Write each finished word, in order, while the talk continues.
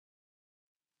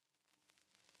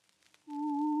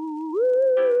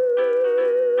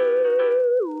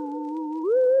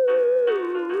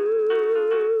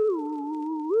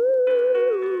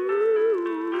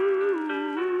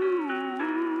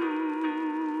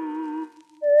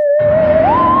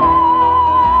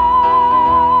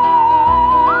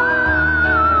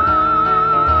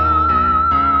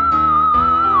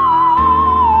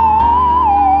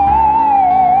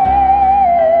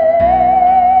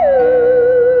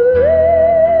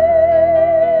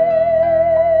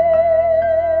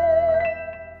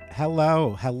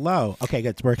Hello. Okay, good.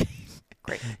 It's working.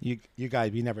 Great. You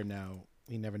guys, we never know.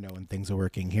 We never know when things are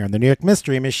working here on the New York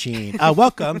Mystery Machine.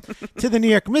 Welcome to the New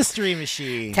York Mystery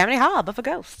Machine. Tammany Hall, but for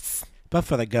ghosts. But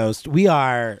for the ghost, we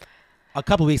are. A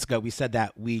couple weeks ago, we said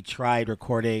that we tried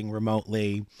recording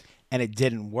remotely, and it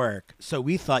didn't work. So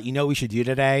we thought, you know, what we should do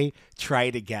today. Try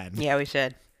it again. Yeah, we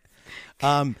should.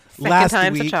 Second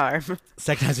time's a charm.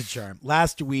 Second time's a charm.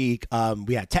 Last week,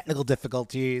 we had technical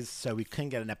difficulties, so we couldn't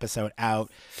get an episode out.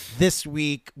 This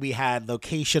week, we had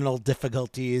locational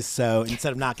difficulties, so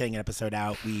instead of not getting an episode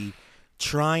out, we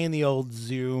trying the old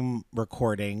Zoom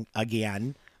recording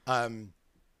again.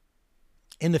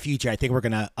 In the future, I think we're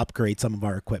going to upgrade some of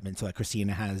our equipment so that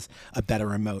Christina has a better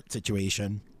remote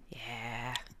situation.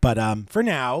 Yeah. But for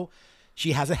now,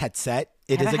 she has a headset.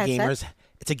 It's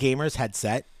a gamer's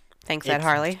headset. Thanks, Ed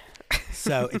Harley.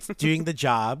 So it's doing the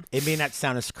job. It may not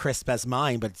sound as crisp as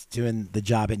mine, but it's doing the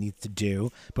job it needs to do.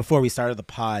 Before we started the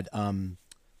pod,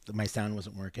 my sound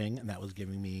wasn't working, and that was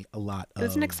giving me a lot of... It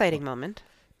was an exciting moment.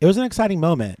 It was an exciting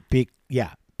moment.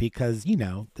 Because, you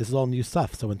know, this is all new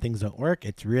stuff. So when things don't work,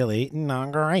 it's really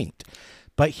not great.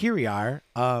 But here we are,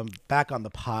 back on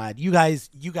the pod. You guys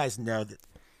know that.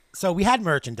 So we had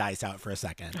merchandise out for a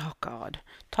second. Oh, God.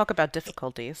 Talk about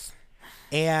difficulties.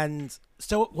 And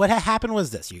so what had happened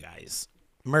was this, you guys.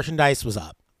 Merchandise was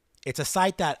up. It's a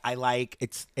site that I like.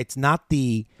 It's not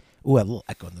the... Ooh, a little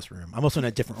echo in this room. I'm also in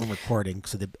a different room recording,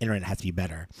 so the internet has to be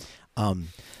better.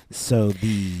 So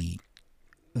the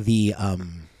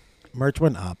merch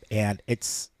went up, and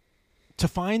it's... To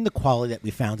find the quality that we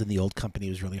found in the old company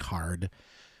was really hard.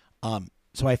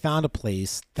 So I found a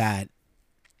place that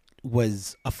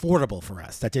was affordable for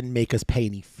us, that didn't make us pay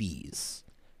any fees.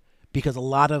 Because a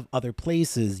lot of other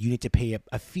places, you need to pay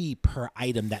a fee per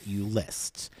item that you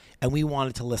list. And we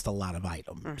wanted to list a lot of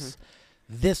items. Mm-hmm.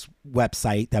 This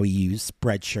website that we use,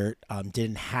 Spreadshirt,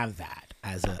 didn't have that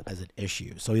as an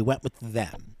issue. So we went with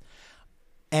them.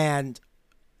 And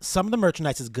some of the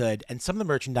merchandise is good, and some of the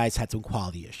merchandise had some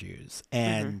quality issues.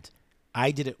 And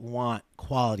I didn't want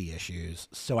quality issues,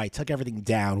 so I took everything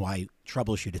down while I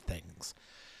troubleshooted things.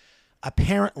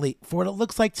 Apparently, for what it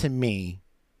looks like to me,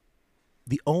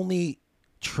 the only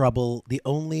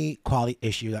quality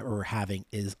issue that we're having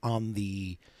is on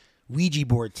the Ouija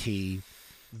board tee.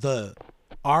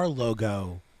 Our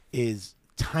logo is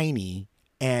tiny,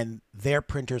 and their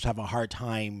printers have a hard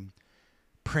time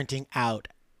printing out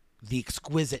the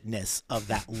exquisiteness of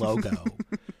that logo.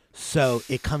 So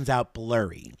it comes out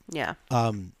blurry. Yeah.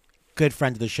 Good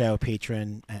friend of the show,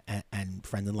 patron and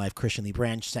friend in life, Christian Lee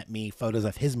Branch, sent me photos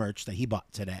of his merch that he bought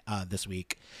this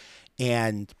week.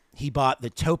 And he bought the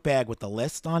tote bag with the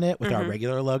list on it with our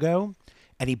regular logo.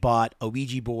 And he bought a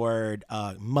Ouija board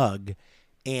mug.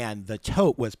 And the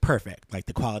tote was perfect. Like,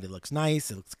 the quality looks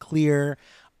nice. It looks clear.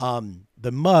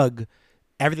 The mug,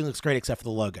 everything looks great except for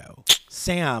the logo.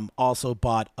 Sam also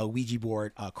bought a Ouija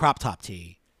board crop top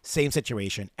tee. Same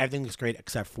situation. Everything looks great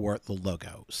except for the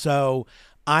logo. So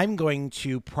I'm going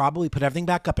to probably put everything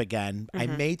back up again. I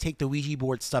may take the Ouija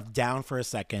board stuff down for a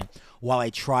second while I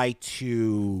try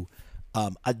to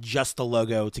adjust the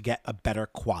logo to get a better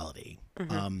quality.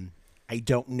 I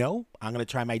don't know. I'm going to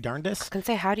try my darndest. I was going to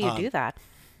say, how do you do that?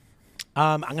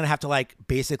 I'm going to have to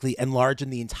basically enlarge in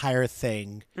the entire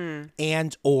thing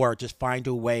and or just find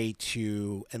a way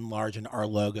to enlarge in our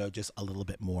logo just a little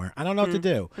bit more. I don't know what to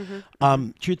do.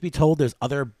 Truth be told, there's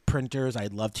other printers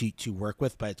I'd love to work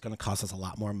with, but it's going to cost us a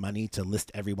lot more money to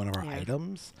list every one of our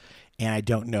items. And I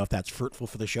don't know if that's fruitful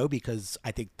for the show, because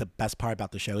I think the best part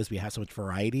about the show is we have so much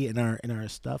variety in our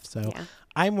stuff. So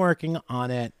I'm working on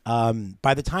it.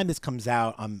 By the time this comes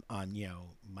out on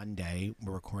Monday,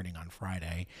 we're recording on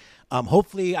Friday.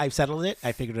 Hopefully I've settled it.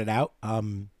 I figured it out.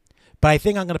 But I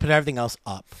think I'm going to put everything else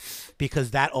up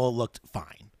because that all looked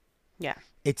fine. Yeah.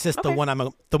 It's just the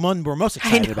one we're most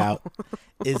excited about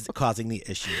is causing the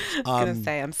issues. I was going to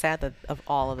say, I'm sad that of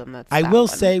all of them, that's I that will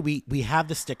one. say we have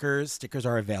the stickers. Stickers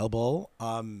are available.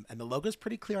 And the logo's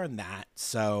pretty clear on that.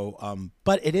 So,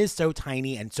 but it is so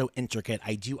tiny and so intricate.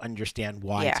 I do understand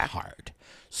why it's hard.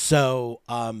 So,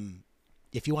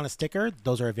 if you want a sticker,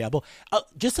 those are available.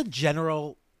 Just a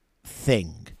general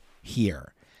thing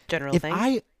here. General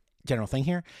thing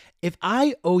here. If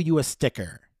I owe you a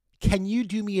sticker, can you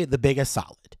do me the biggest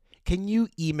solid? Can you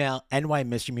email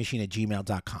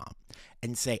nymysterymachine@gmail.com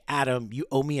and say, Adam, you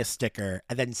owe me a sticker,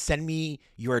 and then send me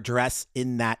your address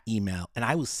in that email, and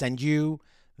I will send you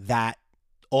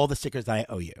all the stickers that I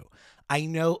owe you. I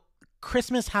know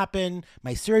Christmas happened,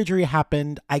 my surgery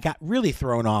happened, I got really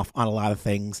thrown off on a lot of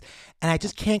things, and I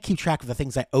just can't keep track of the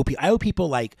things I owe people. I owe people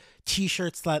like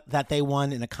t-shirts that they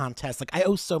won in a contest. Like, I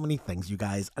owe so many things, you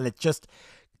guys, and it's just,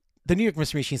 the New York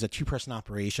Mystery Machine is a 2-person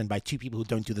operation by 2 people who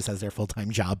don't do this as their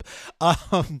full-time job.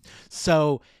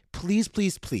 So please,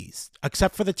 please, please,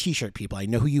 except for the T-shirt people, I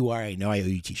know who you are. I know I owe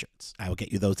you T-shirts. I will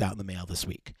get you those out in the mail this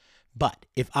week. But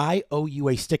if I owe you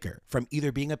a sticker from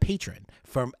either being a patron,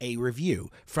 from a review,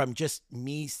 from just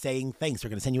me saying thanks, we're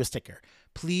going to send you a sticker.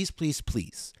 Please, please,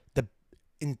 please.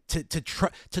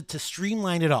 To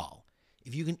streamline it all,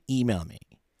 if you can email me,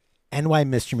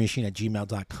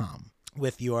 nymysterymachine@gmail.com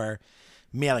with your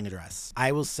mailing address,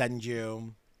 I will send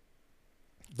you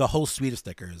the whole suite of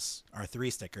stickers, our 3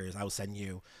 stickers. I will send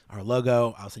you our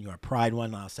logo. I'll send you our Pride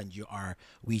one. I'll send you our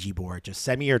Ouija board. Just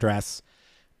send me your address.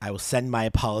 I will send my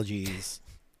apologies,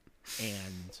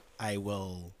 and I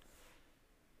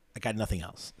got nothing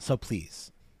else. So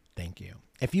please, thank you.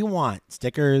 If you want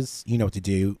stickers, you know what to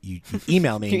do. You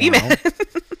email me.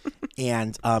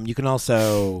 And you can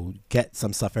also get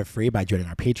some stuff for free by joining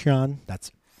our Patreon.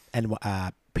 That's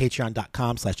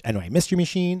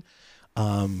patreon.com/NYMysteryMachine.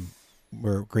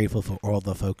 We're grateful for all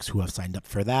the folks who have signed up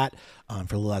for that. For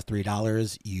as little as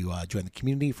 $3, you join the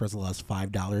community. For as little as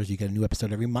 $5, you get a new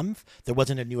episode every month. There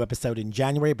wasn't a new episode in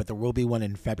January, but there will be one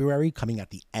in February coming at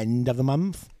the end of the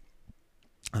month.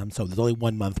 So there's only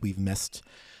 1 month we've missed,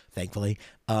 thankfully.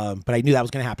 But I knew that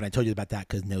was going to happen. I told you about that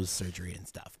because nose surgery and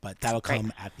stuff. But that'll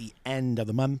come at the end of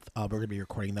the month. We're going to be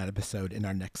recording that episode in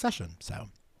our next session. So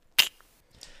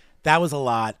that was a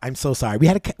lot. I'm so sorry. We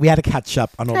had to catch up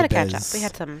on all the biz. We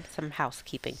had some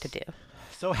housekeeping to do.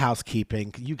 So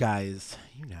housekeeping. You guys,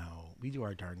 we do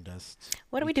our darndest.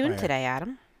 What are we doing today,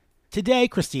 Adam? Today,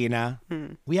 Christina,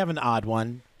 we have an odd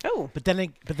one. Oh. But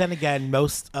then again,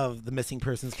 most of the missing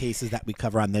persons cases that we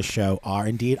cover on this show are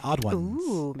indeed odd ones.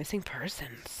 Ooh, missing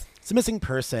persons. It's a missing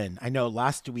person. I know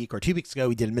last week or 2 weeks ago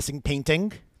we did a missing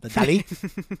painting, the Dali.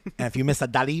 And if you missed the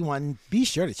Dali one, be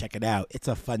sure to check it out. It's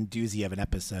a fun doozy of an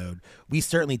episode. We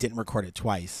certainly didn't record it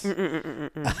twice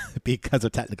because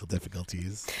of technical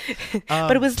difficulties.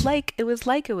 But it was like it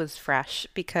was fresh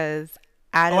because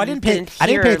Adam I didn't pay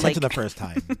attention the first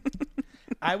time.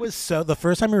 The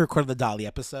first time we recorded the Dali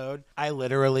episode, I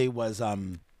literally was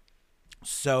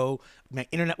my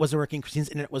internet wasn't working, Christine's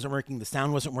internet wasn't working, the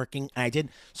sound wasn't working, and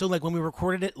when we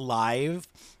recorded it live,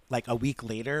 like a week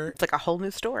later, it's like a whole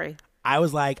new story. I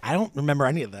was like, I don't remember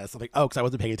any of this. I'm like, because I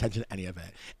wasn't paying attention to any of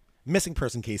it. Missing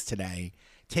person case today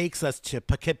takes us to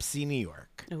Poughkeepsie, New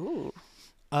York. Ooh.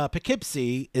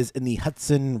 Poughkeepsie is in the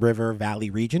Hudson River Valley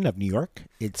region of New York.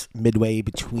 It's midway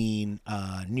between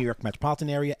New York metropolitan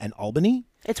area and Albany.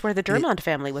 It's where the Drummond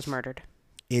family was murdered.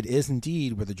 It is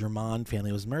indeed where the Drummond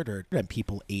family was murdered, and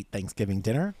people ate Thanksgiving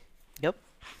dinner. Yep.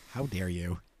 How dare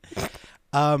you?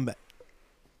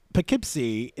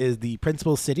 Poughkeepsie is the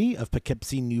principal city of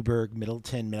Poughkeepsie, Newburgh,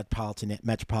 Middleton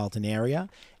metropolitan area,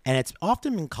 and it's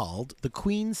often been called the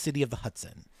Queen City of the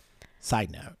Hudson.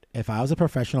 Side note, if I was a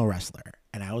professional wrestler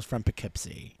and I was from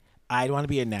Poughkeepsie, I'd want to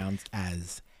be announced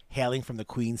as hailing from the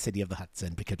Queen City of the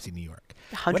Hudson, Poughkeepsie, New York.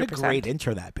 100%. What a great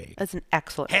intro that'd be. That's an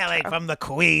excellent hailing intro. from the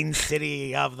Queen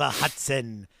City of the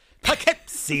Hudson,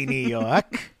 Poughkeepsie, New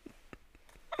York.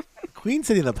 Queen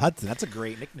City of the Hudson. That's a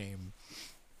great nickname.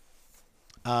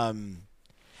 And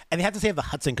they have to say of the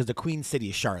Hudson because the Queen City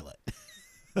is Charlotte.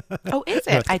 Oh, is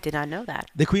it? I did not know that.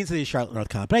 The Queen City is Charlotte, North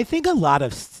Carolina. But I think a lot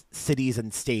of cities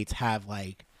and states have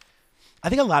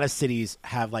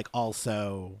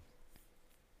also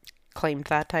claimed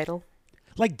that title.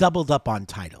 Like doubled up on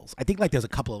titles. I think there's a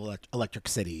couple of electric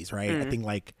cities, right? I think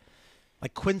like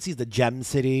Quincy's the gem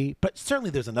city, but certainly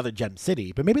there's another gem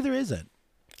city, but maybe there isn't.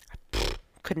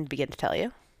 Couldn't begin to tell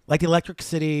you. Like the electric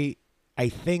city, I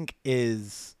think,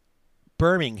 is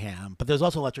Birmingham, but there's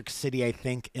also electric city, I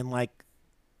think, in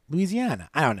Louisiana.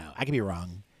 I don't know. I could be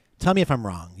wrong. Tell me if I'm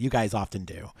wrong. You guys often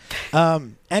do.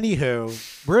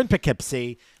 Anywho, we're in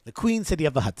Poughkeepsie, the Queen City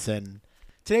of the Hudson.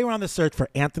 Today we're on the search for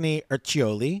Anthony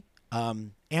Urcioli.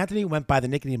 Anthony went by the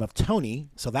nickname of Tony,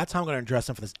 so that's how I'm going to address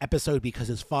him for this episode because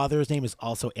his father's name is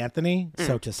also Anthony.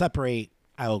 So to separate,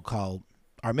 I will call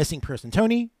our missing person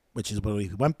Tony, which is what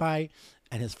he went by,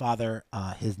 and his father,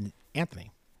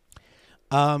 Anthony.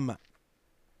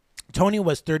 Tony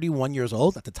was 31 years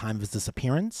old at the time of his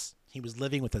disappearance. He was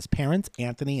living with his parents,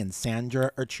 Anthony and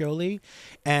Sandra Urcioli,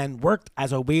 and worked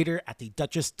as a waiter at the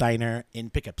Duchess Diner in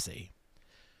Poughkeepsie.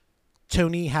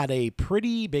 Tony had a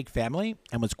pretty big family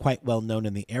and was quite well known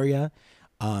in the area.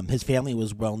 His family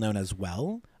was well known as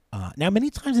well. Now, many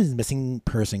times in missing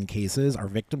person cases, our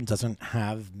victim doesn't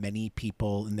have many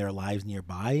people in their lives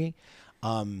nearby.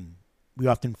 We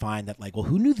often find that,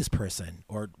 who knew this person?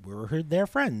 Or were their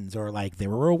friends? Or, they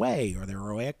were away. Or they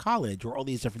were away at college. Or all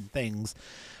these different things.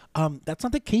 That's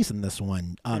not the case in this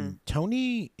one.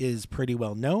 Tony is pretty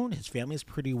well known. His family is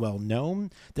pretty well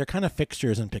known. They're kind of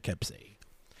fixtures in Poughkeepsie.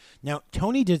 Now,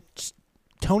 Tony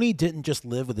didn't just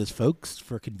live with his folks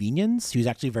for convenience. He was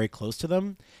actually very close to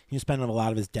them. He was spending a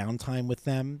lot of his downtime with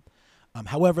them.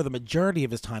 However, the majority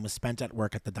of his time was spent at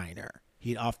work at the diner.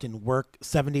 He'd often work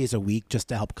 7 days a week just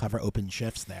to help cover open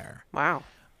shifts there. Wow.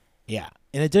 Yeah.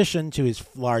 In addition to his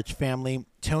large family,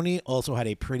 Tony also had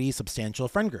a pretty substantial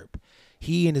friend group.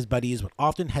 He and his buddies would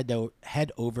often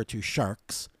head over to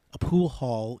Sharks, a pool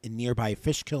hall in nearby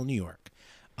Fishkill, New York,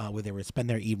 where they would spend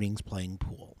their evenings playing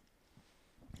pool.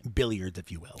 Billiards,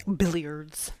 if you will.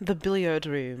 Billiards. The billiard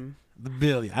room. The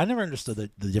billiard. I never understood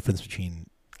the difference between.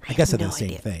 I guess they're the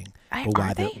same thing.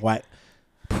 Why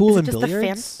pool and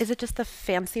billiards? Is it just the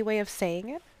fancy way of saying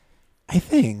it? I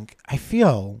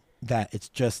feel that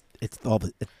it's all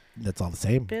the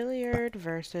same. Billiard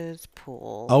versus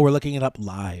pool. Oh, we're looking it up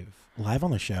live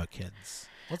on the show, kids.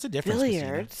 What's the difference?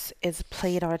 Billiards is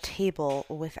played on a table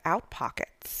without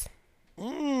pockets.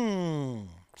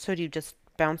 So do you just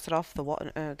bounce it off the wall?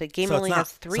 The game only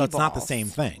has 3 balls. So it's not the same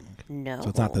thing. No. So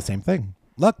it's not the same thing.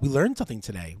 Look, we learned something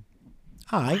today.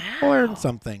 I learned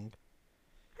something.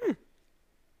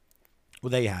 Well,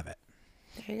 there you have it.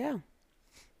 There you go.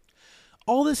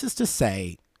 All this is to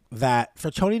say that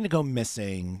for Tony to go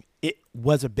missing, it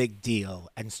was a big deal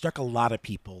and struck a lot of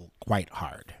people quite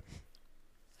hard.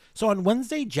 So on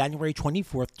Wednesday, January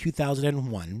 24th,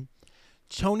 2001,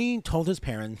 Tony told his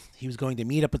parents he was going to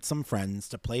meet up with some friends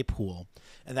to play pool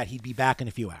and that he'd be back in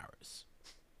a few hours.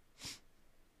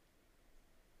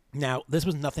 Now, this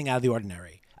was nothing out of the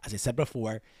ordinary. As I said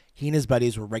before, he and his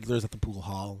buddies were regulars at the pool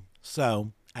hall.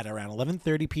 So at around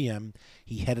 11:30 p.m.,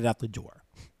 he headed out the door.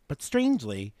 But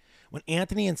strangely, when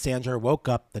Anthony and Sandra woke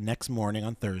up the next morning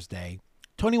on Thursday,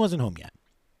 Tony wasn't home yet.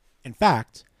 In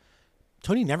fact,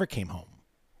 Tony never came home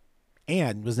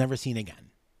and was never seen again.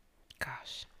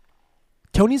 Gosh.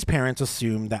 Tony's parents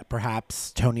assumed that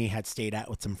perhaps Tony had stayed out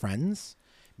with some friends.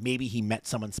 Maybe he met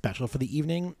someone special for the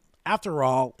evening. After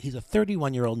all, he's a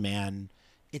 31-year-old man.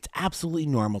 It's absolutely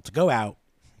normal to go out,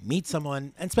 meet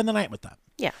someone, and spend the night with them.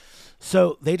 Yeah.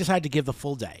 So they decided to give the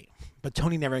full day, but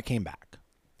Tony never came back.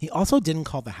 He also didn't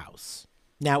call the house.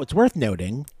 Now, it's worth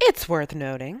noting.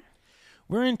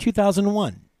 We're in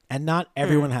 2001, and not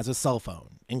everyone has a cell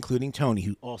phone, including Tony,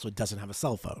 who also doesn't have a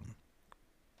cell phone.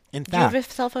 In fact, did you have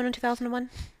a cell phone in 2001?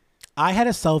 I had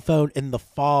a cell phone in the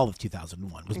fall of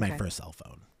 2001, was my first cell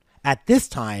phone. At this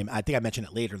time, I think I mentioned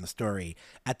it later in the story,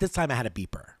 at this time I had a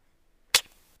beeper.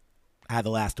 I had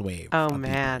the last wave. Oh,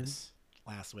 man. Beepers.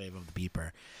 Last wave of the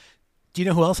beeper. Do you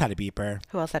know who else had a beeper?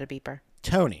 Who else had a beeper?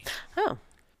 Tony. Oh.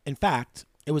 In fact,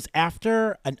 it was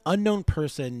after an unknown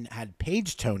person had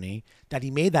paged Tony that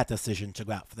he made that decision to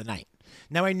go out for the night.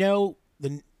 Now, I know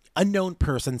the unknown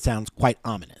person sounds quite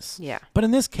ominous. Yeah. But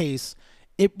in this case,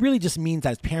 it really just means that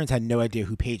his parents had no idea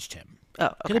who paged him. Oh,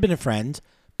 okay. Could have been a friend,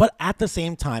 but at the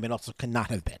same time, it also could not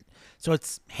have been. So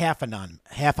it's half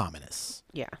ominous.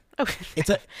 Yeah. Okay.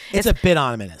 It's a bit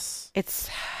ominous. It's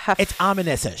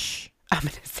ominous-ish.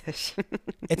 Ominous-ish.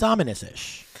 It's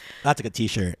ominous-ish. That's a good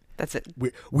T-shirt. That's it.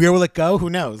 Where will it go?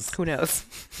 Who knows? Who knows?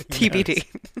 TBD.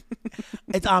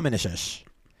 It's ominous-ish.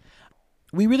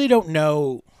 We really don't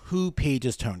know who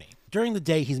pages Tony. During the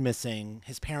day he's missing,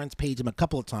 his parents paged him a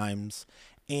couple of times,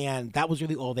 and that was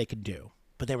really all they could do.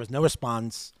 But there was no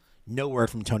response, no word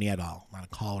from Tony at all, not a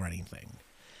call or anything.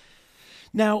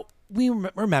 Now, we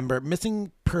remember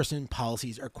missing person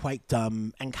policies are quite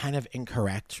dumb and kind of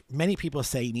incorrect. Many people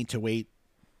say you need to wait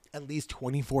at least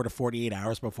 24 to 48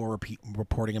 hours before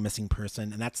reporting a missing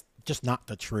person, and that's just not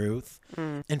the truth.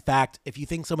 In fact, if you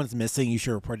think someone's missing, you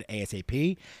should report it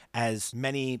ASAP. As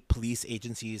many police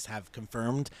agencies have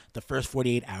confirmed, the first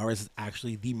 48 hours is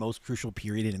actually the most crucial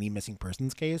period in any missing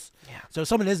persons case. Yeah. So if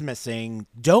someone is missing,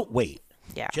 don't wait.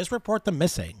 Yeah. Just report them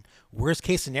missing. Worst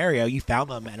case scenario, you found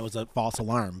them and it was a false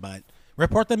alarm, but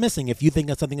report them missing if you think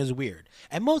that something is weird.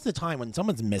 And most of the time when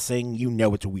someone's missing, you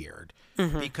know it's weird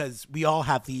because we all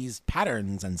have these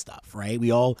patterns and stuff, right?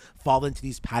 We all fall into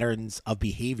these patterns of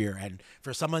behavior. And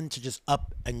for someone to just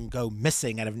up and go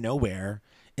missing out of nowhere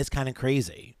is kind of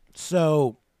crazy.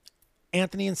 So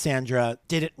Anthony and Sandra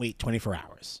didn't wait 24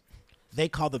 hours. They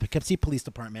called the Poughkeepsie Police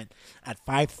Department at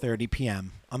 5:30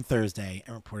 p.m. on Thursday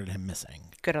and reported him missing.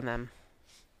 Good on them.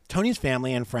 Tony's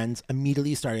family and friends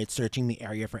immediately started searching the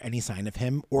area for any sign of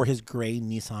him or his gray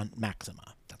Nissan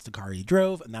Maxima. That's the car he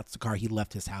drove, and that's the car he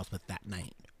left his house with that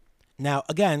night. Now,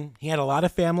 again, he had a lot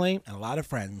of family and a lot of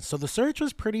friends, so the search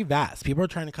was pretty vast. People were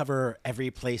trying to cover every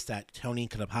place that Tony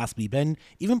could have possibly been,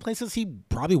 even places he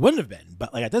probably wouldn't have been.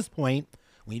 But like at this point,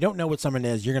 when you don't know what someone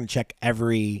is, you're going to check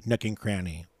every nook and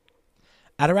cranny.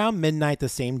 At around midnight the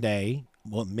same day,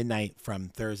 well, midnight from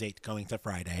Thursday going to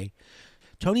Friday,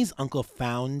 Tony's uncle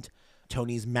found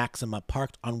Tony's Maxima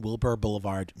parked on Wilbur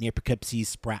Boulevard near Poughkeepsie's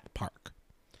Spratt Park.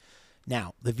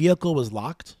 Now, the vehicle was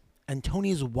locked, and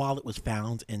Tony's wallet was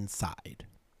found inside.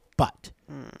 But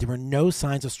there were no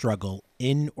signs of struggle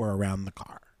in or around the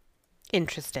car.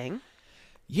 Interesting.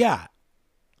 Yeah.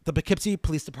 The Poughkeepsie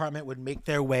Police Department would make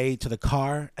their way to the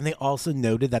car, and they also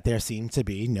noted that there seemed to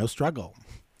be no struggle.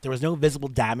 There was no visible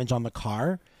damage on the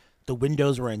car. The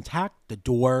windows were intact. The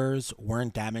doors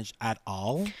weren't damaged at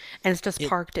all. And it's just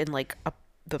parked in like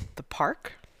the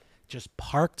park? Just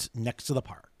parked next to the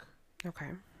park. Okay.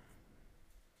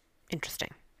 Interesting.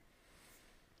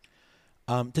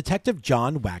 Detective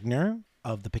John Wagner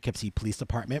of the Poughkeepsie Police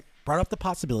Department brought up the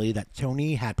possibility that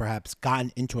Tony had perhaps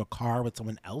gotten into a car with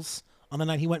someone else on the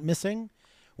night he went missing.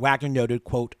 Wagner noted,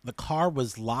 quote, "The car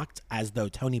was locked as though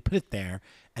Tony put it there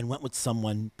and went with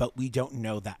someone, but we don't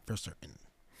know that for certain."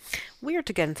 Weird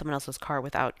to get in someone else's car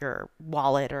without your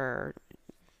wallet or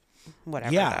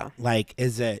whatever. Yeah, though. like,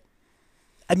 is it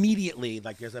immediately,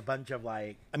 like, there's a bunch of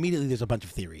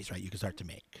theories, right, you can start to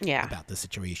make about this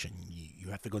situation. You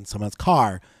have to go in someone's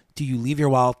car. Do you leave your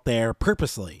wallet there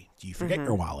purposely? Do you forget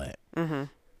your wallet? Mm-hmm.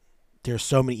 There's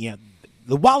so many,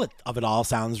 the wallet of it all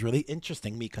sounds really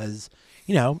interesting because,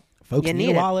 folks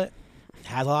need a wallet. It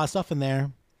has a lot of stuff in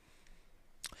there.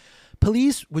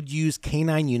 Police would use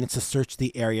canine units to search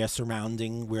the area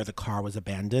surrounding where the car was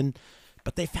abandoned,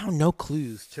 but they found no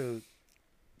clues to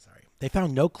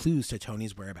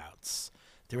Tony's whereabouts.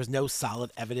 There was no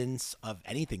solid evidence of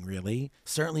anything, really.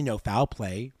 Certainly no foul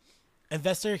play.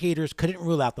 Investigators couldn't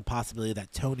rule out the possibility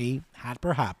that Tony had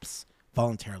perhaps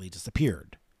voluntarily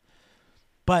disappeared.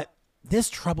 But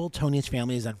this troubled Tony's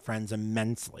families and friends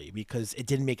immensely because it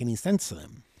didn't make any sense to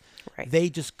them. Right. They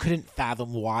just couldn't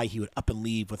fathom why he would up and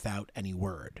leave without any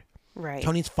word. Right.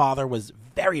 Tony's father was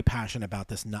very passionate about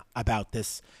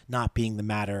this not being the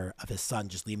matter of his son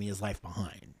just leaving his life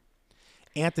behind.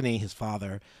 Anthony, his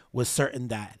father, was certain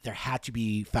that there had to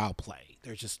be foul play.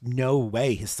 There's just no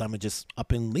way his son would just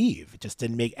up and leave. It just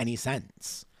didn't make any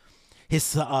sense.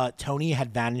 Tony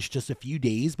had vanished just a few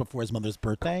days before his mother's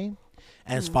birthday,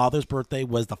 and his father's birthday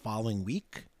was the following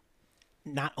week.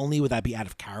 Not only would that be out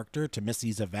of character to miss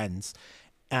these events,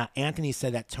 Anthony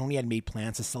said that Tony had made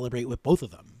plans to celebrate with both of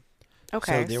them.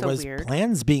 Okay, so there was weird.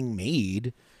 Plans being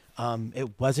made.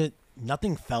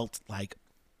 Nothing felt like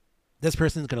this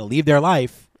person's going to leave their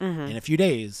life in a few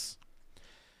days.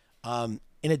 In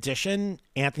addition,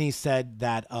 Anthony said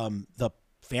that the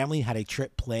family had a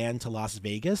trip planned to Las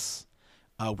Vegas,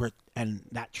 and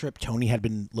that trip Tony had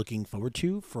been looking forward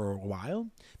to for a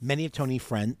while. Many of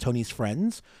Tony's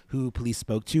friends who police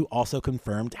spoke to also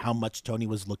confirmed how much Tony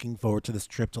was looking forward to this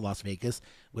trip to Las Vegas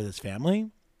with his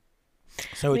family.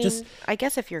 So I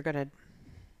guess if you're going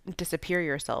to disappear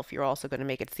yourself, you're also going to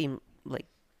make it seem like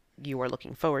you are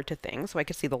looking forward to things. So I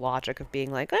could see the logic of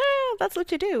being like, that's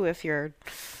what you do if you're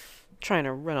trying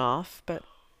to run off, but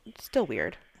it's still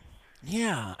weird.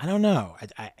 Yeah, I don't know.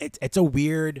 It's a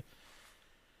weird.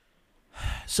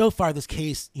 So far, this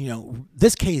case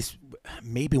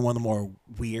may be one of the more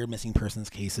weird missing persons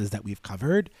cases that we've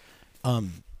covered,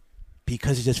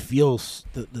 because it just feels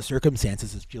the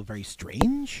circumstances just feel very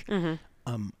strange.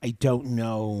 Mm-hmm. I don't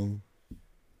know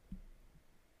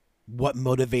what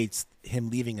motivates him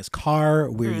leaving his car,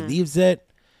 where he leaves it,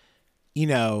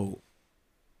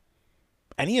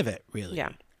 any of it, really. Yeah.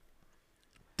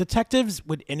 Detectives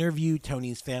would interview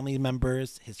Tony's family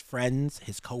members, his friends,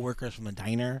 his coworkers from the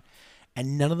diner,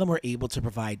 and none of them were able to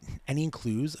provide any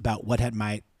clues about what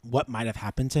might have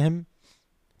happened to him.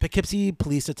 Poughkeepsie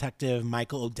Police Detective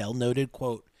Michael Odell noted,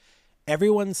 quote,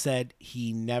 "Everyone said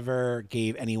he never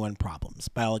gave anyone problems.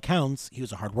 By all accounts, he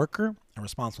was a hard worker, a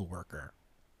responsible worker."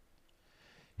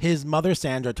 His mother,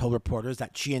 Sandra, told reporters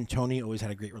that she and Tony always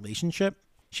had a great relationship.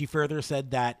 She further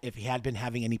said that if he had been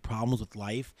having any problems with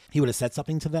life, he would have said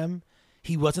something to them.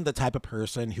 He wasn't the type of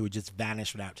person who would just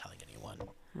vanish without telling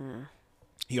anyone.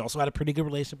 He also had a pretty good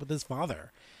relationship with his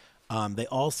father. They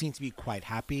all seemed to be quite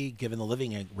happy given the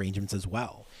living arrangements as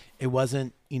well. It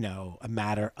wasn't, a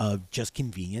matter of just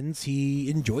convenience.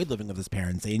 He enjoyed living with his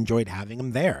parents. They enjoyed having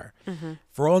him there. Mm-hmm.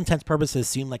 For all intents and purposes,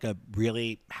 seemed like a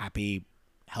really happy,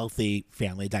 healthy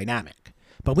family dynamic.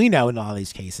 But we know in all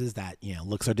these cases that,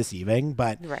 looks are deceiving.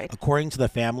 But According to the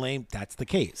family, that's the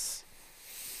case.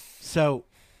 So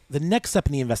the next step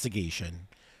in the investigation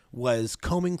was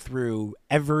combing through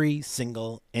every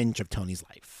single inch of Tony's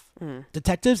life.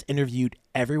 Detectives interviewed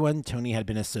everyone Tony had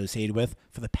been associated with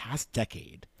for the past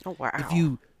decade. Oh, wow.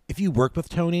 If you worked with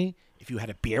Tony, if you had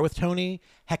a beer with Tony,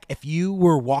 heck, if you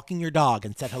were walking your dog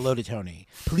and said hello to Tony,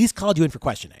 police called you in for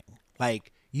questioning.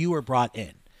 Like, you were brought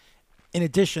in. In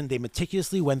addition, they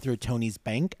meticulously went through Tony's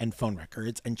bank and phone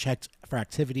records and checked for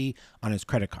activity on his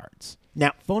credit cards.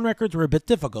 Now, phone records were a bit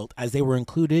difficult as they were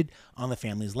included on the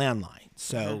family's landline.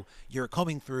 So you're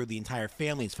combing through the entire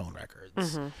family's phone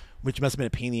records, which must have been a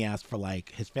pain in the ass for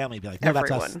like his family to be like, no,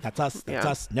 that's us, that's us, that's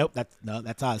us. Nope,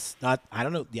 that's us. Not, I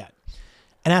don't know yet.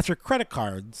 And as for credit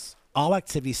cards, all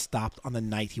activity stopped on the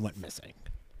night he went missing,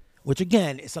 which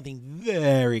again is something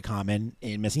very common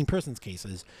in missing persons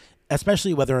cases,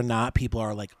 especially whether or not people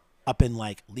are like up in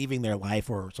like leaving their life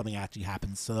or something actually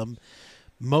happens to them.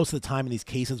 Most of the time in these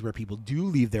cases where people do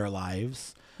leave their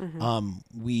lives,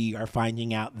 we are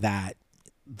finding out that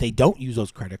they don't use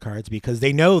those credit cards because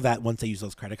they know that once they use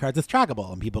those credit cards, it's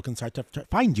trackable and people can start to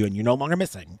find you and you're no longer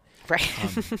missing. Right.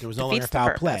 There was no longer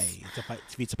foul play. It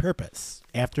defeats the purpose.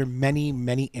 After many,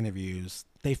 many interviews,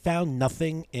 they found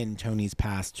nothing in Tony's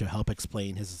past to help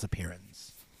explain his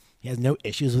disappearance. He has no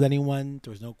issues with anyone.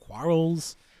 There was no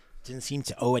quarrels. Didn't seem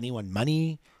to owe anyone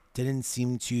money. Didn't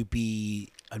seem to be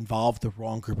involved with the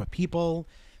wrong group of people.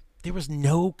 There was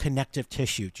no connective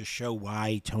tissue to show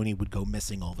why Tony would go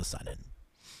missing all of a sudden.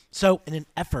 So in an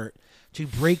effort to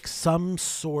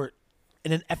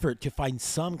find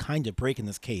some kind of break in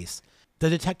this case, the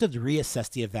detectives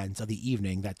reassessed the events of the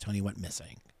evening that Tony went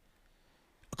missing.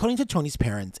 According to Tony's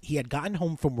parents, he had gotten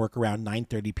home from work around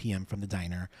 9:30 p.m. from the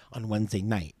diner on Wednesday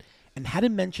night and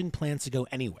hadn't mentioned plans to go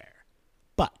anywhere.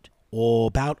 But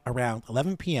about around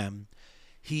 11 p.m.,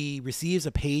 he receives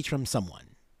a page from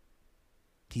someone.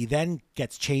 He then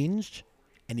gets changed,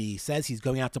 and he says he's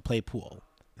going out to play pool.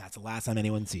 That's the last time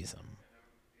anyone sees him.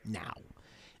 Now,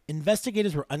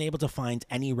 investigators were unable to find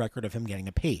any record of him getting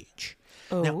a page.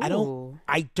 Oh. Now,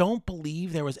 I don't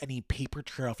believe there was any paper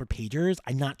trail for pagers.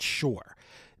 I'm not sure.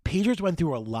 Pagers went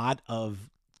through a lot of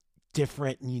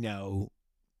different,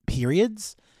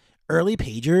 periods. Early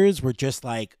pagers were just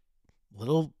like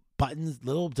little buttons,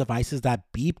 little devices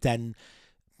that beeped, and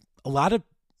a lot of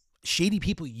shady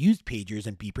people used pagers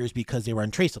and beepers because they were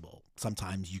untraceable.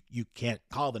 Sometimes you can't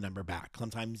call the number back.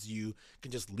 Sometimes you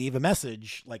can just leave a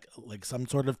message, like some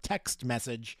sort of text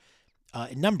message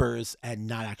in numbers and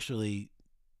not actually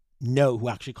know who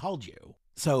actually called you.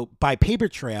 So by paper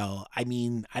trail, I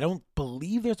mean, I don't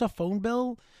believe there's a phone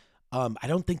bill. I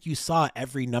don't think you saw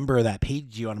every number that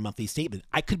paged you on a monthly statement.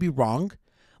 I could be wrong.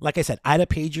 Like I said, I had a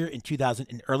pager in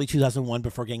early 2001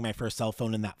 before getting my first cell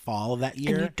phone in that fall of that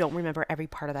year. And you don't remember every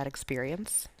part of that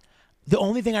experience? The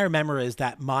only thing I remember is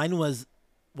that mine was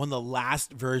one of the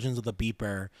last versions of the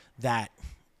beeper, that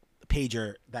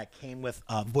pager that came with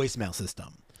a voicemail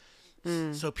system.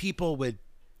 So people would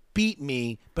beat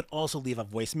me, but also leave a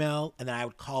voicemail, and then I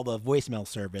would call the voicemail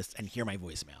service and hear my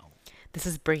voicemail. This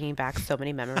is bringing back so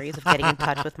many memories of getting in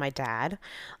touch with my dad.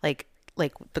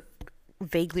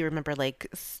 Vaguely remember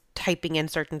typing in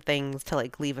certain things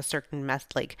to leave a certain mess,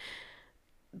 to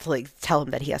tell him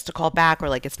that he has to call back,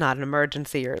 or it's not an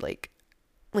emergency, or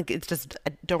it's just,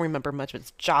 I don't remember much.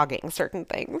 It's jogging certain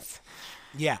things.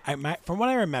 Yeah, from what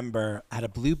I remember, I had a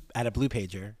blue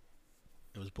pager.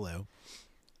 It was blue,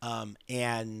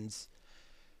 and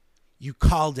you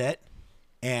called it,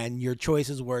 and your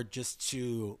choices were just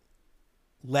to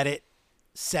let it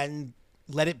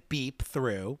beep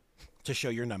through to show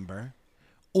your number,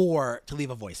 or to leave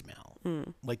a voicemail.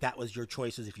 That was your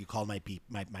choices. If you called my beeper,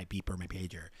 my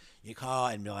pager, you call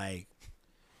and be like,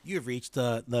 "You have reached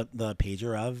the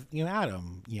pager of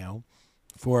Adam.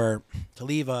 To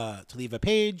leave a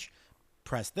page,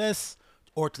 press this,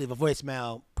 or to leave a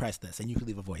voicemail, press this," and you could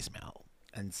leave a voicemail.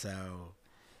 And so,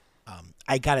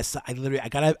 I got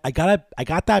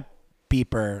that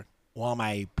beeper while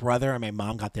my brother and my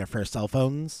mom got their first cell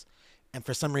phones. And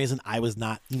for some reason, I was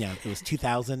not, it was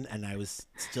 2000 and I was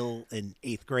still in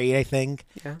 8th grade, I think.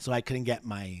 Yeah. So I couldn't get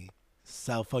my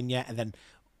cell phone yet. And then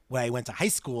when I went to high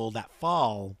school that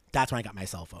fall, that's when I got my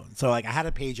cell phone. So I had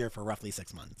a pager for roughly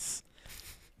 6 months.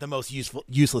 The most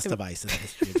useless device in the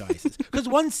history of devices. Because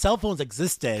once cell phones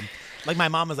existed, my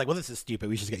mom was like, well, this is stupid.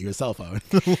 We should get you a cell phone.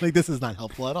 This is not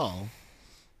helpful at all.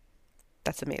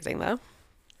 That's amazing, though.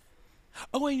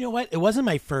 Oh, and you know what? It wasn't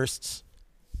my first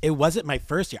year.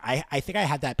 I think I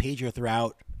had that pager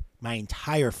throughout my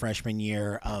entire freshman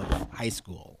year of high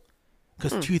school.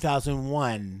 Because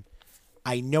 2001,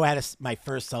 I know I had my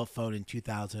first cell phone in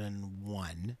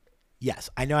 2001.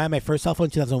 Yes, I know I had my first cell phone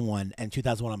in 2001, and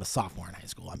 2001 I'm a sophomore in high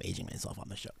school. I'm aging myself on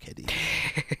the show, kiddie.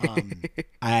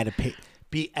 I had to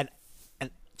and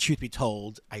truth be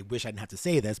told, I wish I didn't have to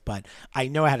say this, but I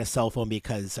know I had a cell phone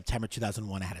because September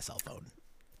 2001 I had a cell phone.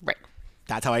 Right.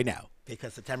 That's how I know.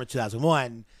 Because September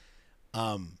 2001,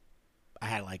 I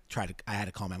had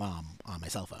to call my mom on my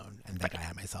cell phone, and that guy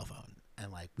had my cell phone.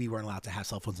 And like, we weren't allowed to have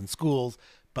cell phones in schools,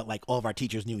 but like all of our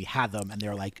teachers knew we had them, and they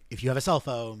were like, if you have a cell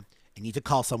phone and need to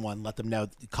call someone, let them know,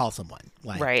 call someone.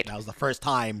 Like, that was the first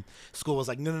time school was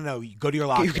like, no, you go to your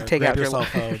locker, You can take grab out your your cell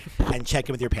phone and check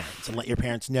in with your parents and let your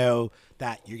parents know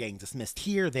that you're getting dismissed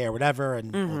here, there, whatever,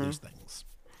 and all those things.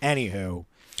 Anywho,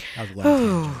 that was a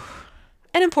long tangent.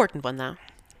 An important one, though.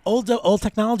 Old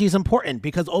technology is important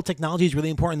because old technology is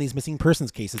really important in these missing persons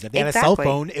cases. If they had a cell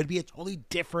phone, it would be a totally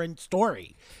different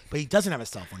story. But he doesn't have a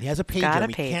cell phone. He has a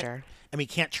pager. And we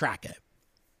can't track it.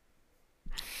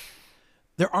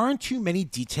 There aren't too many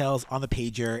details on the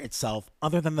pager itself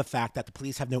other than the fact that the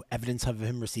police have no evidence of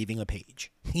him receiving a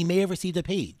page. He may have received a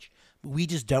page. But we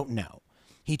just don't know.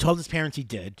 He told his parents he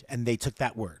did, and they took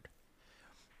that word.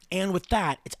 And with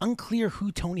that, it's unclear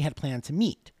who Tony had planned to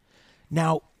meet.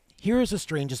 Now, here is the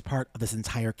strangest part of this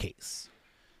entire case.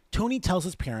 Tony tells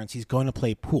his parents he's going to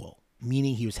play pool,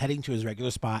 meaning he was heading to his regular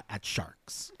spot at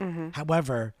Sharks.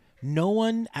 However, no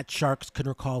one at Sharks could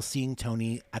recall seeing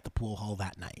Tony at the pool hall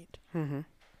that night.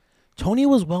 Tony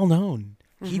was well known.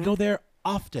 He'd go there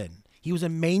often. He was a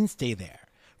mainstay there.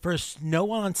 For no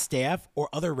one on staff or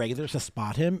other regulars to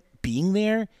spot him being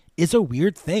there is a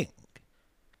weird thing.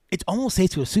 It's almost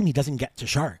safe to assume he doesn't get to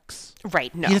Sharks.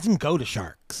 Right, no. He doesn't go to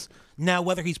Sharks. Now,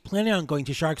 whether he's planning on going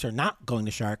to Sharks or not going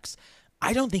to Sharks,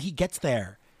 I don't think he gets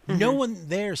there. No one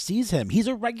there sees him. He's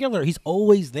a regular. He's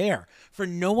always there. For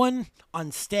no one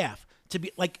on staff to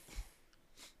be like,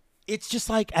 it's just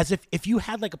like as if you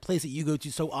had like a place that you go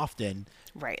to so often.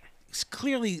 Right.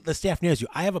 Clearly, the staff knows you.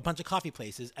 I have a bunch of coffee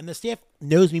places, and the staff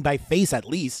knows me by face at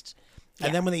least.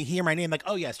 And then when they hear my name, like,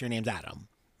 oh, yes, your name's Adam.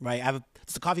 Right?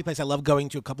 It's a coffee place I love going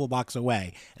to a couple of blocks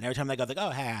away. And every time they go, like,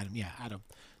 oh, hey, Adam. Yeah, Adam.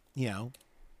 You know.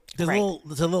 There's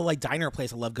a little like diner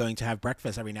place I love going to have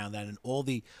breakfast every now and then, and all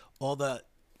the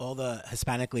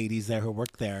Hispanic ladies there who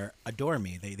work there adore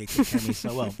me. They take care of me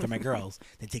so well. They're my girls.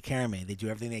 They take care of me. They do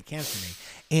everything they can for me.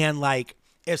 And like,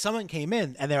 if someone came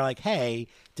in and they're like, "Hey,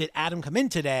 did Adam come in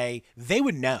today?" They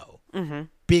would know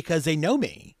because they know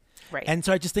me. Right. And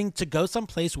so I just think to go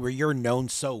someplace where you're known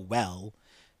so well,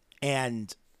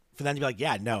 and for them to be like,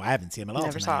 "Yeah, no, I haven't seen him at all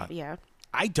Never tonight." saw. Yeah.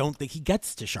 I don't think he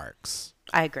gets to Sharks.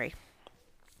 I agree.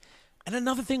 And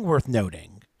another thing worth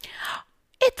noting.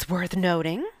 It's worth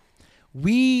noting.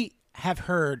 We have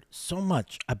heard so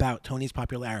much about Tony's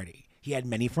popularity. He had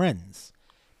many friends.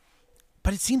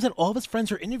 But it seems that all of his friends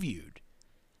were interviewed.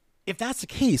 If that's the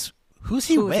case, who's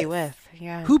he with?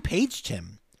 Yeah. Who paged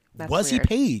him? Was weird.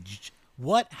 he paged?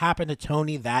 What happened to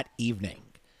Tony that evening?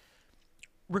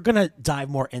 We're going to dive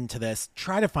more into this,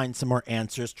 try to find some more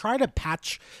answers, try to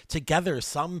patch together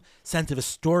some sense of a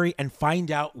story and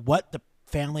find out what the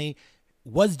family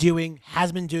was doing,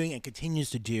 has been doing, and continues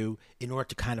to do in order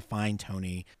to kind of find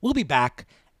Tony. We'll be back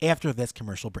after this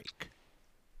commercial break.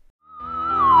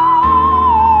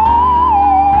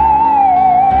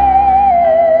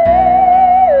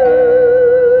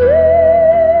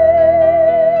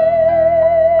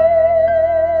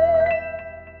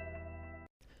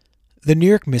 The New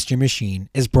York Mystery Machine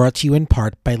is brought to you in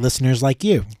part by listeners like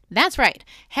you. That's right.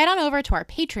 Head on over to our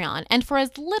Patreon, and for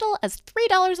as little as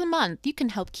 $3 a month, you can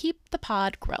help keep the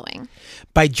pod growing.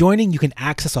 By joining, you can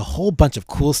access a whole bunch of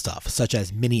cool stuff, such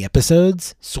as mini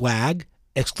episodes, swag,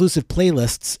 exclusive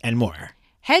playlists, and more.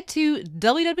 Head to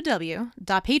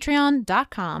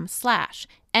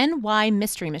www.patreon.com/NY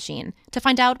Mystery Machine to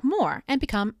find out more and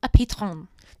become a patron.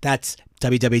 That's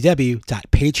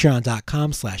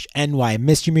www.patreon.com/NY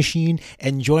Mystery Machine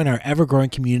and join our ever-growing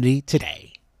community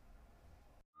today.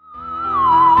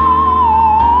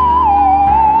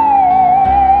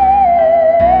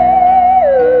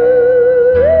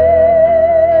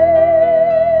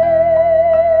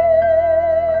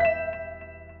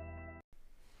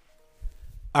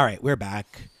 All right, we're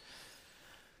back.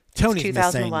 Tony's It's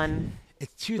 2001. missing.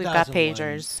 It's 2001. We've got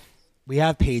pagers. We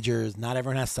have pagers. Not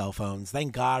everyone has cell phones.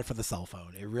 Thank God for the cell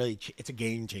phone. It's a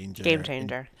game changer. Game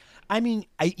changer. And, I mean,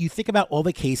 you think about all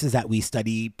the cases that we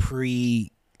study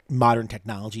pre-modern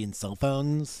technology and cell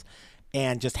phones,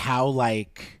 and just how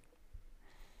like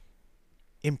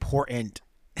important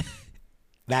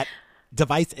that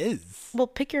device is. Well,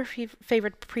 pick your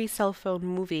favorite pre-cell phone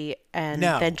movie and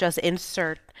then just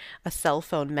insert a cell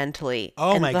phone mentally.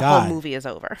 Oh and my the God. whole movie is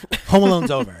over. Home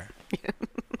Alone's over.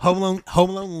 Home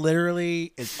Alone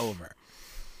literally is over.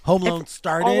 Home Alone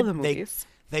started. All of the movies.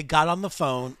 They got on the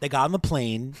phone. They got on the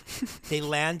plane. They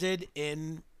landed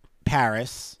in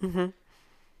Paris, and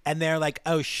they're like,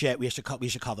 "Oh shit, we should call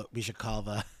his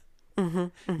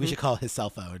cell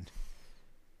phone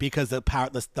because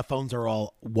the phones are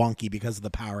all wonky because of the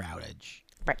power outage."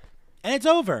 Right. and it's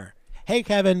over. Hey,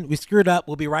 Kevin, we screwed up.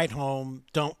 We'll be right home.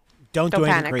 Don't do anything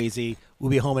panic. crazy. We'll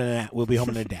be home in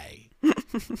a day.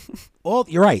 Well,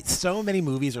 you're right. So many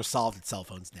movies are solved with cell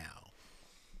phones now.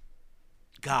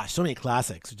 Gosh, so many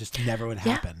classics. It just never would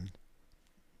happen.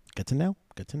 Good to know.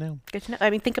 Good to know. I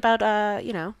mean, think about oh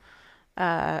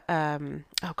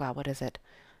God, what is it?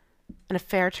 An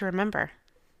Affair to Remember.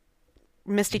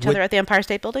 Missed each other at the Empire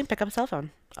State Building. Pick up a cell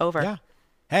phone. Over. Yeah.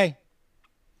 Hey,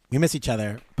 we miss each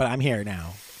other, but I'm here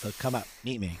now. So come up,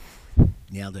 meet me.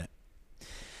 Nailed it.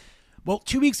 Well,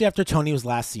 2 weeks after Tony was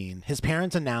last seen, his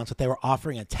parents announced that they were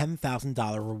offering a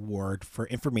 $10,000 reward for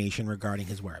information regarding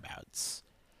his whereabouts.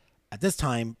 At this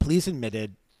time, police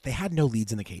admitted they had no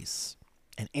leads in the case,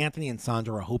 and Anthony and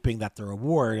Sandra were hoping that the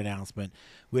reward announcement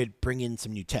would bring in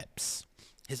some new tips.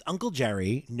 His uncle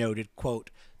Jerry noted, quote,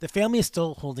 "The family is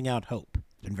still holding out hope.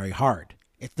 It's been very hard.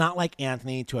 It's not like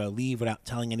Anthony to leave without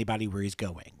telling anybody where he's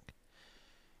going."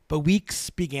 But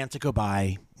weeks began to go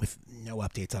by with no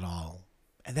updates at all.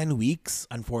 And then weeks,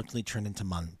 unfortunately, turned into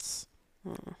months.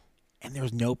 And there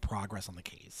was no progress on the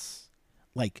case.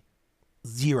 Like,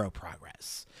 zero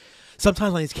progress.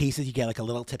 Sometimes on these cases, you get like a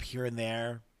little tip here and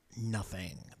there.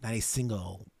 Nothing. Not a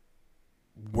single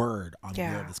word on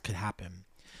where this could happen.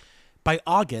 By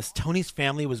August, Tony's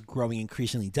family was growing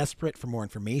increasingly desperate for more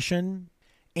information.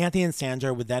 Anthony and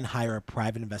Sandra would then hire a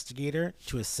private investigator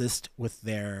to assist with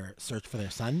their search for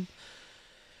their son.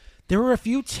 There were a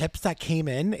few tips that came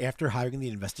in after hiring the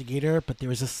investigator, but there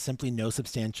was just simply no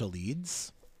substantial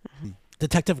leads.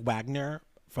 Detective Wagner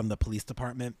from the police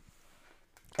department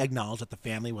acknowledged that the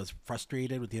family was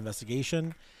frustrated with the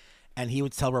investigation, and he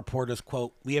would tell reporters,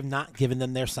 quote, "We have not given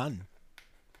them their son.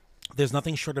 There's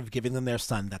nothing short of giving them their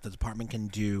son that the department can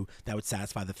do that would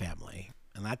satisfy the family."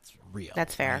 And that's real.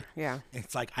 That's fair. Right? Yeah.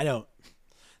 It's like,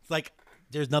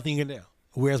 there's nothing you can do.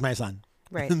 Where's my son?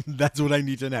 Right. That's what I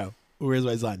need to know. Where's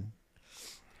my son?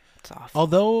 It's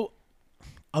awful.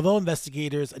 Although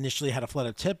investigators initially had a flood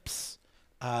of tips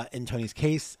in Tony's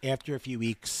case, after a few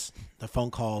weeks, the phone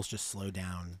calls just slowed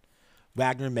down.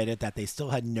 Wagner admitted that they still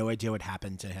had no idea what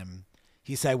happened to him.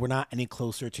 He said, "We're not any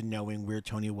closer to knowing where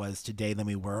Tony was today than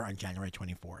we were on January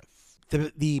 24th.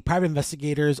 The private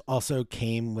investigators also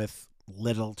came with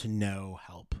little to no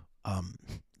help.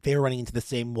 They were running into the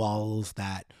same walls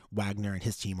that Wagner and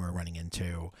his team were running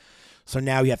into. So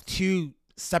now you have two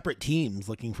separate teams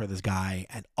looking for this guy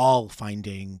and all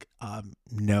finding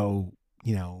no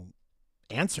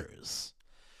answers.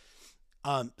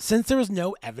 Since there was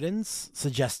no evidence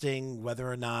suggesting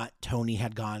whether or not Tony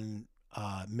had gone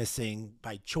missing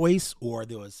by choice or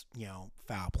there was,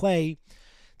 foul play,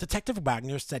 Detective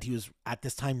Wagner said he was at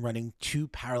this time running two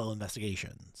parallel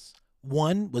investigations.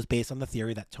 One was based on the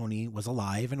theory that Tony was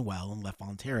alive and well and left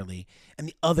voluntarily, and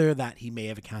the other that he may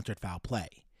have encountered foul play.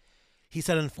 He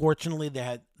said, unfortunately,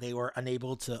 they were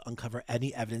unable to uncover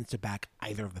any evidence to back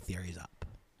either of the theories up.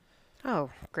 Oh,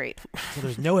 great. So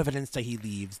there's no evidence that he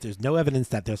leaves. There's no evidence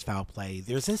that there's foul play.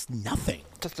 There's just nothing.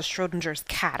 Just the Schrodinger's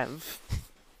cat of...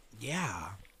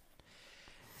 Yeah.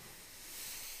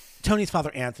 Tony's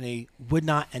father, Anthony, would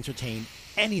not entertain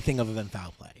anything other than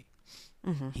foul play.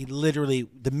 Mm-hmm. He literally,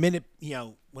 the minute,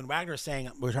 when Wagner's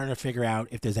saying, we're trying to figure out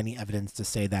if there's any evidence to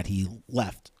say that he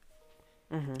left,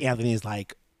 Anthony's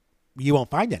like, you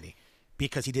won't find any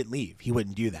because he didn't leave. He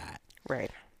wouldn't do that. Right.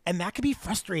 And that could be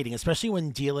frustrating, especially when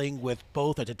dealing with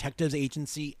both a detective's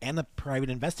agency and a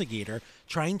private investigator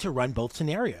trying to run both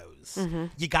scenarios. Mm-hmm.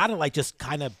 You got to just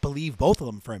kind of believe both of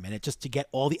them for a minute just to get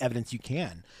all the evidence you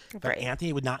can. But right.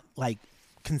 Anthony would not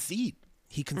concede.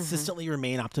 He consistently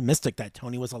remained optimistic that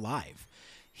Tony was alive.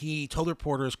 He told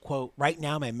reporters, quote, "Right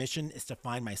now my mission is to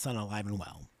find my son alive and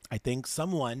well. I think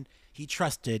someone he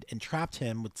trusted entrapped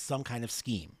him with some kind of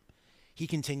scheme." He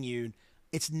continued,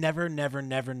 "It's never, never,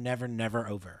 never, never, never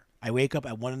over. I wake up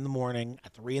at 1 a.m,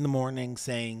 at 3 a.m,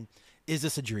 saying, is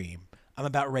this a dream? I'm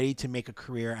about ready to make a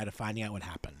career out of finding out what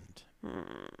happened."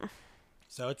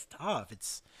 So it's tough.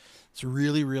 It's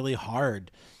really, really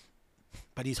hard.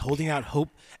 But he's holding out hope.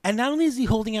 And not only is he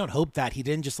holding out hope that he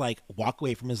didn't just walk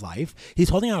away from his life, he's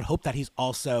holding out hope that he's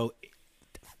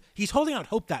holding out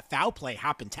hope that foul play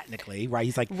happened technically, right?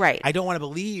 He's like, right. I don't want to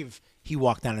believe he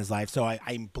walked down his life, so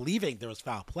I'm believing there was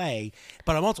foul play,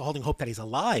 but I'm also holding hope that he's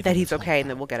alive. That he's okay and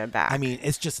then we'll get him back. I mean,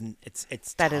 it's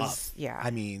that tough. Is, yeah.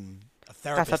 I mean, a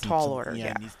therapist. That's a tall order,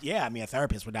 yeah. I mean, a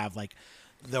therapist would have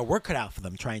their work cut out for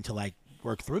them trying to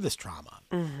work through this trauma.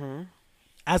 Mm-hmm.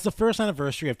 As the first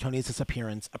anniversary of Tony's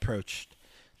disappearance approached,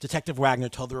 Detective Wagner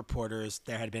told the reporters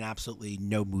there had been absolutely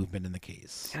no movement in the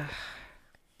case.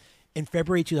 In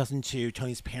February 2002,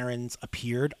 Tony's parents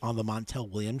appeared on the Montel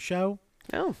Williams show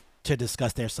to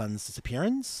discuss their son's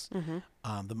disappearance.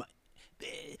 Mm-hmm.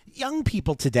 young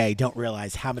people today don't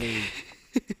realize how many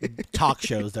talk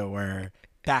shows there were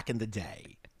back in the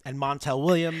day. And Montel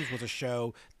Williams was a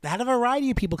show that had a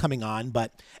variety of people coming on,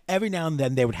 but every now and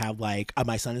then they would have like a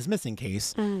My Son is Missing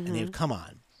case, and they would come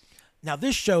on. Now,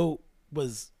 this show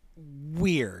was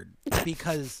weird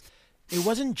because it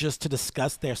wasn't just to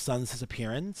discuss their son's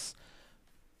disappearance.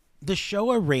 The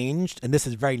show arranged, and this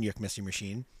is very New York Mystery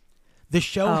Machine, the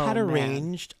show had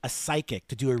arranged a psychic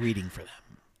to do a reading for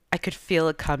them. I could feel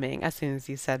it coming as soon as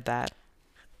you said that.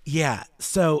 Yeah,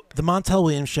 so the Montel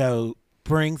Williams show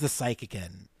brings the psychic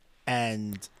in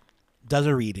and does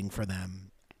a reading for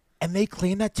them. And they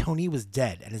claim that Tony was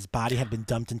dead and his body had been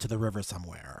dumped into the river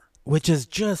somewhere, which is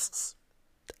just...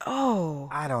 Oh.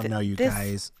 I don't know, you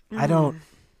guys. I don't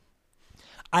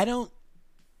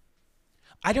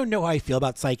know how I feel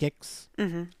about psychics.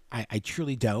 I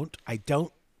truly don't. I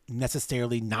don't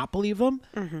necessarily not believe them.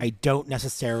 I don't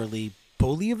necessarily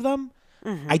believe them.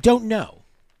 I don't know.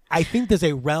 I think there's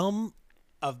a realm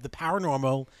of the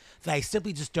paranormal that I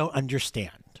simply just don't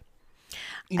understand.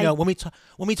 You know, when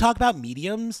we talk about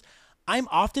mediums, I'm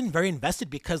often very invested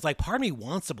because like part of me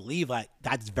wants to believe like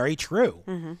that's very true.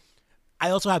 I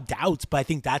also have doubts, but I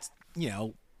think that's, you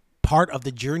know, part of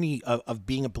the journey of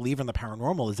being a believer in the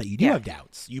paranormal is that you do have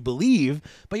doubts. You believe,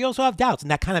 but you also have doubts, and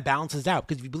that kind of balances out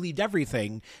because if you believed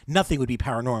everything, nothing would be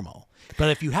paranormal. But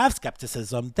if you have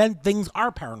skepticism, then things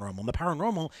are paranormal. And the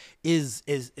paranormal is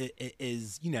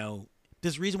you know,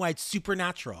 there's a reason why it's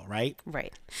supernatural, right?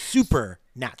 Right.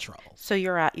 Supernatural. So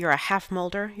you're a half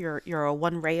Mulder. You're a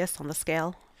one Reyes on the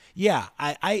scale. Yeah,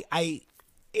 I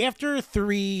after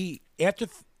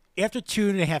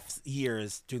 2.5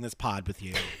 years doing this pod with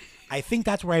you, I think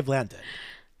that's where I've landed.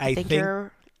 I think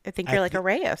you're like a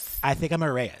Reyes. I think I'm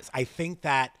a Reyes. I think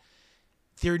that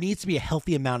there needs to be a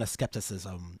healthy amount of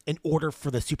skepticism in order for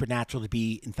the supernatural to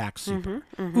be, in fact, super.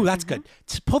 Ooh, that's good.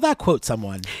 Pull that quote,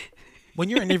 someone. When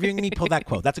you're interviewing me, pull that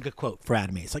quote. That's a good quote for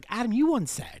Adam. It's like, Adam, you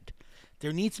once said,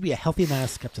 there needs to be a healthy amount of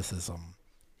skepticism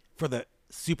for the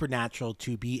supernatural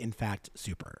to be, in fact,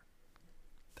 super.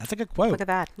 That's a good quote. Look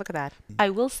at that. I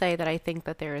will say that I think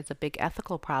that there is a big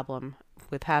ethical problem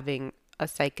with having a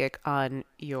psychic on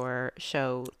your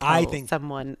show tell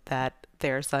someone that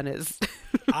their son is.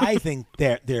 I think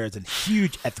there is a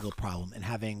huge ethical problem in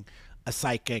having a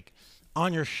psychic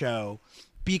on your show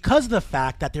because of the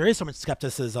fact that there is so much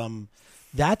skepticism.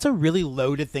 That's a really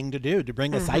loaded thing to do, to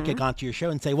bring a psychic onto your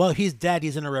show and say, well, he's dead,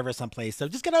 he's in a river someplace, so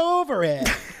just get over it.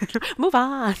 Move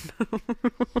on.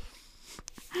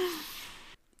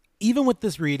 Even with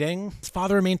this reading, his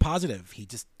father remained positive. He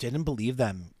just didn't believe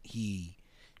them. He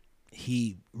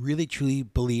really, truly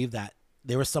believed that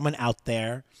there was someone out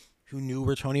there who knew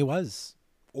where Tony was,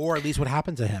 or at least what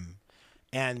happened to him.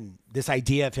 And this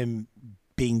idea of him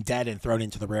being dead and thrown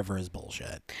into the river is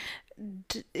bullshit.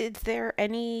 Is there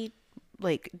any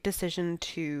decision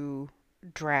to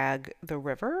drag the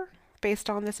river based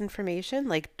on this information?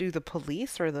 Like, do the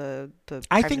police or the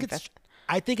I think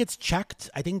it's checked.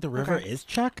 I think the river is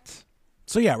checked.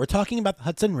 So yeah, we're talking about the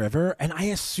Hudson River, and I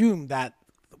assume that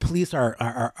the police are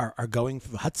going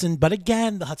through the Hudson. But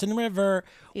again, the Hudson River,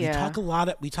 we talk a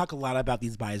lot about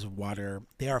these bodies of water.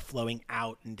 They are flowing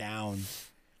out and down.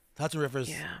 The Hudson River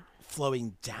is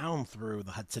flowing down through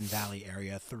the Hudson Valley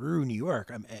area, through New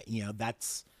York.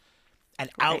 That's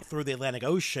out through the Atlantic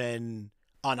Ocean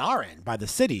on our end by the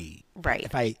city. Right.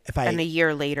 If I and a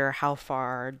year later, how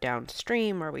far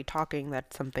downstream are we talking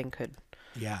that something could?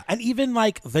 Yeah. And even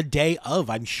like the day of,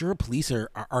 I'm sure police are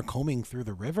combing through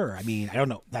the river. I mean, I don't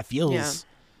know. That feels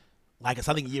like it's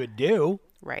something you would do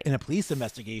in a police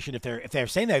investigation if they're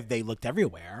saying that they looked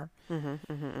everywhere.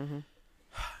 In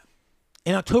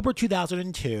October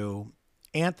 2002,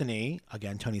 Anthony,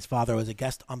 again, Tony's father, was a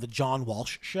guest on the John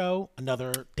Walsh Show,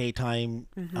 another daytime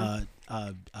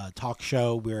talk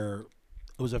show where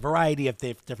it was a variety of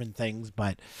different things,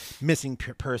 but missing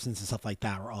persons and stuff like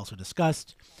that were also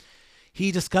discussed.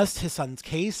 He discussed his son's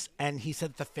case, and he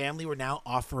said the family were now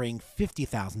offering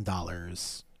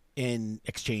 $50,000 in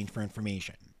exchange for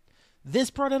information. This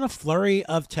brought in a flurry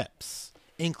of tips,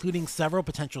 including several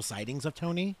potential sightings of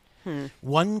Tony.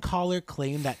 One caller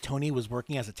claimed that Tony was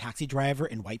working as a taxi driver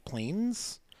in White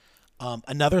Plains.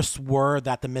 Another swore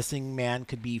that the missing man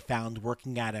could be found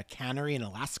working at a cannery in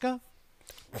Alaska.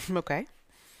 Okay.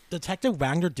 Detective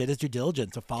Wagner did his due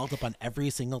diligence and followed up on every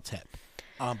single tip,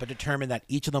 but determined that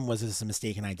each of them was a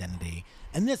mistaken identity.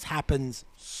 And this happens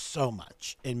so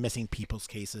much in missing people's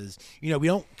cases. You know, we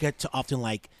don't get to often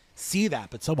see that,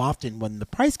 but so often when the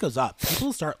price goes up,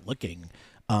 people start looking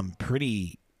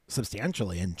pretty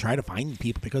substantially and try to find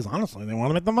people because honestly they want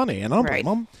to make the money, and I don't blame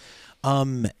them.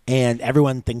 And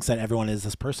everyone thinks that everyone is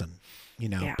this person,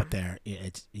 Yeah. but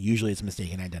it's usually it's a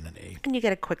mistaken identity. And you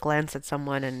get a quick glance at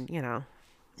someone and,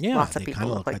 Yeah, lots of they people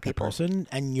kind of look look like that people. person,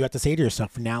 and you have to say to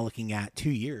yourself, now looking at 2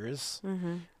 years,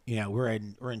 Mm-hmm. we're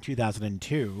in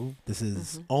 2002. This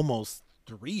is almost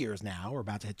 3 years now. We're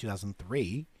about to hit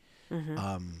 2003. Mm-hmm.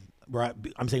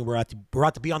 I'm saying we're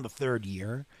about to be on the 3rd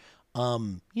year.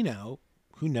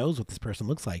 Who knows what this person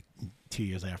looks like 2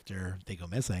 years after they go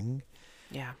missing.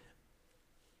 Yeah.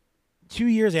 2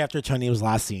 years after Tony was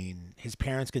last seen, his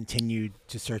parents continued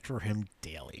to search for him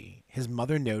daily. His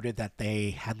mother noted that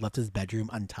they had left his bedroom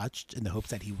untouched in the hopes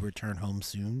that he would return home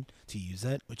soon to use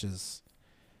it, which is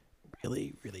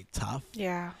really, really tough.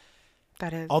 Yeah.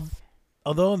 That is.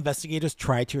 Although investigators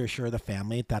tried to assure the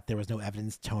family that there was no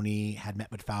evidence Tony had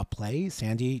met with foul play,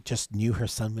 Sandy just knew her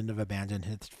son wouldn't have abandoned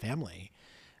his family.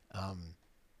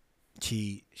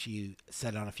 She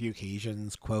said on a few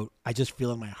occasions, quote, "I just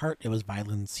feel in my heart it was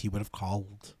violence he would have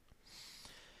called."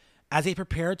 As they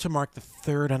prepared to mark the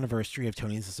 3rd anniversary of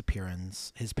Tony's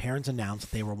disappearance, his parents announced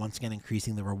that they were once again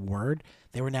increasing the reward.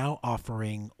 They were now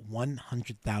offering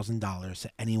 $100,000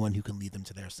 to anyone who can lead them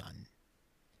to their son.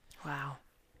 Wow.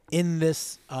 In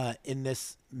this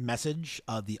message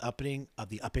of the upping of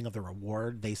the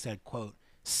reward, they said, quote,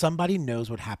 "Somebody knows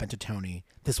what happened to Tony.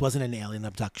 This wasn't an alien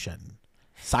abduction.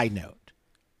 Side note,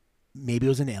 maybe it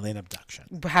was an alien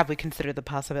abduction." Have we considered the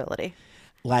possibility?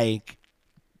 Like,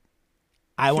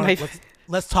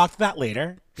 let's talk to that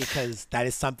later, because that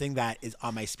is something that is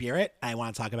on my spirit. I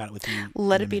want to talk about it with you.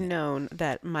 Let in a it be minute. known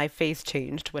that my face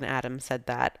changed when Adam said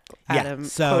that. Yeah, Adam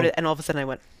so- quoted, and all of a sudden I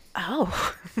went,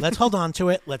 "Oh." Let's hold on to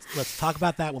it. Let's talk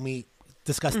about that when we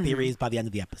discuss theories by the end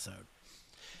of the episode.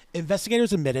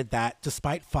 Investigators admitted that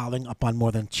despite following up on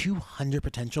more than 200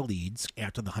 potential leads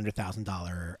after the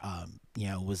 $100,000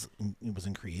 was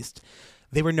increased,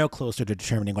 they were no closer to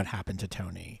determining what happened to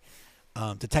Tony.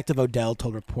 Detective Odell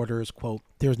told reporters, quote,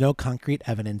 "There's no concrete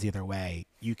evidence either way.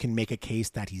 You can make a case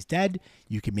that he's dead.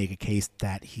 You can make a case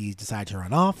that he decided to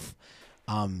run off.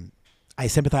 I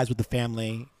sympathize with the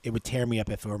family. It would tear me up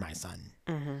if it were my son."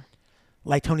 Mm-hmm.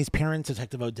 Like Tony's parents,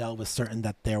 Detective Odell was certain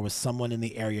that there was someone in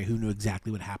the area who knew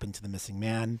exactly what happened to the missing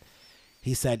man.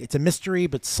 He said, "It's a mystery,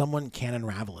 but someone can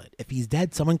unravel it. If he's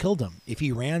dead, someone killed him. If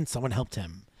he ran, someone helped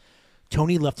him.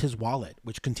 Tony left his wallet,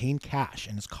 which contained cash,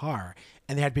 in his car,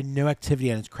 and there had been no activity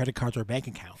on his credit cards or bank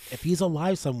account. If he's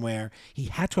alive somewhere, he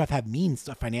had to have had means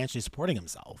of financially supporting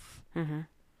himself." Mm-hmm.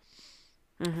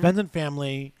 Mm-hmm. Friends and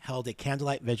family held a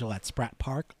candlelight vigil at Spratt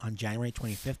Park on January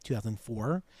 25th,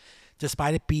 2004.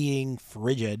 Despite it being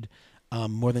frigid,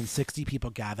 more than 60 people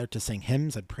gathered to sing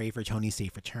hymns and pray for Tony's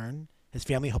safe return. His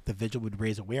family hoped the vigil would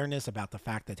raise awareness about the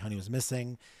fact that Tony was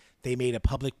missing. They made a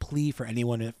public plea for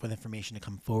anyone with information to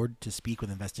come forward to speak with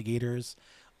investigators,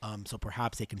 so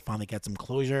perhaps they can finally get some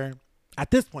closure. At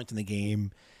this point in the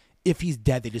game, if he's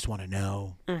dead, they just want to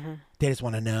know. Mm-hmm. They just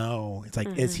want to know. It's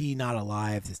like, is he not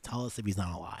alive? Just tell us if he's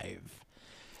not alive.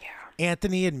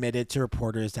 Anthony admitted to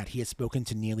reporters that he had spoken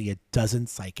to nearly a dozen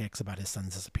psychics about his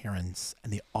son's disappearance,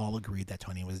 and they all agreed that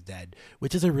Tony was dead,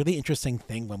 which is a really interesting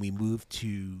thing when we move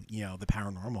to, the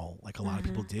paranormal, like a lot of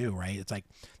people do, right? It's like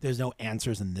there's no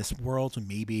answers in this world, so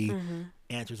maybe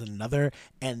answers in another.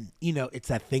 And, it's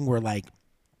that thing where, like,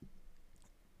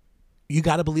 you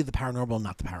got to believe the paranormal,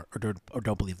 not the or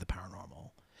don't believe the paranormal.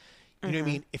 You know what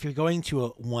I mean? If you're going to a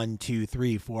 1, 2,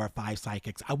 3, 4, 5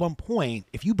 psychics, at one point,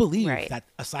 if you believe that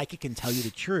a psychic can tell you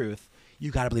the truth, you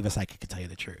got to believe a psychic can tell you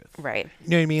the truth. Right. You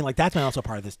know what I mean? Like, that's also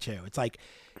part of this too. It's like,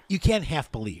 you can't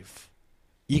half believe.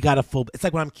 You got to full. It's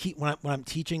like when I'm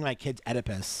teaching my kids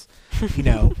Oedipus,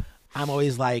 I'm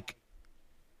always like,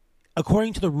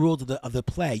 according to the rules of the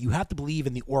play, you have to believe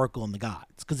in the oracle and the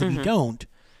gods, because if you don't,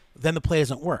 then the play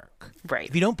doesn't work. Right.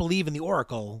 If you don't believe in the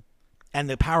oracle and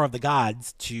the power of the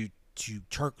gods to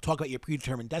talk about your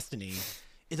predetermined destiny,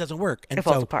 it doesn't work. And it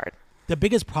falls apart. The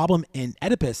biggest problem in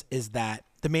Oedipus is that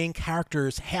the main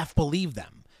characters half believe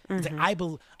them. It's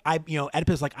like,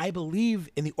 Oedipus, like, I believe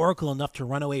in the oracle enough to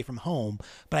run away from home,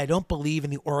 but I don't believe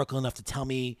in the oracle enough to tell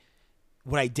me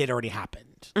what I did already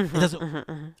happened. It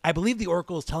doesn't. I believe the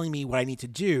oracle is telling me what I need to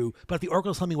do, but if the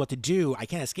oracle is telling me what to do, I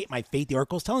can't escape my fate. The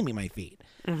oracle is telling me my fate.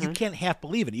 You can't half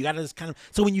believe it. You got to just kind of.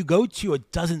 So when you go to a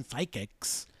dozen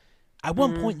psychics, at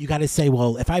one point you got to say,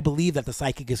 well, if I believe that the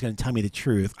psychic is going to tell me the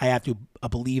truth, I have to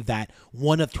believe that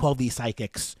one of 12 of these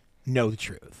psychics know the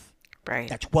truth. Right.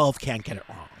 That 12 can't get it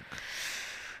wrong.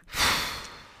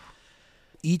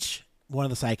 Each one of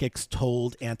the psychics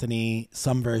told Anthony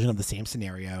some version of the same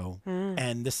scenario.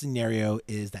 And this scenario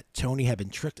is that Tony had been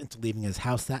tricked into leaving his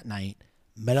house that night,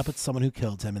 met up with someone who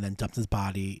killed him, and then dumped his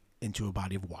body into a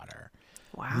body of water.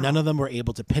 Wow. None of them were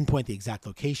able to pinpoint the exact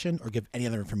location or give any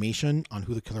other information on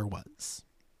who the killer was.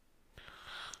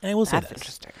 And I will say That's this.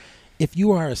 interesting. If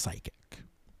you are a psychic,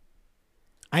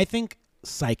 I think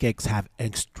psychics have an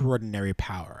extraordinary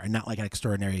power, and not like an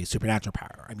extraordinary supernatural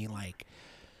power. I mean, like,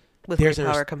 With there's great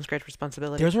a power comes great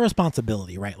responsibility. there's a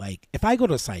responsibility, right? Like, if I go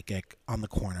to a psychic on the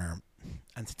corner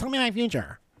and say, tell me my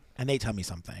future, and they tell me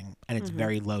something, and it's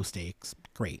very low stakes,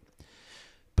 great.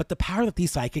 But the power that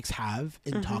these psychics have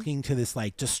in talking to this,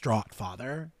 like, distraught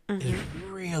father is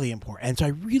really important. And so I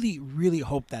really, really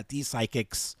hope that these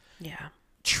psychics Yeah.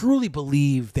 truly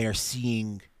believe they're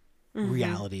seeing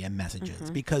reality and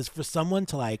messages. Because for someone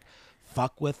to, like,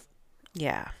 fuck with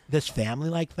Yeah. this family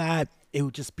like that, it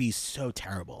would just be so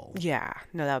terrible. Yeah.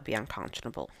 No, that would be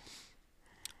unconscionable.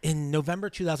 In November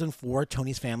 2004,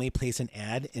 Tony's family placed an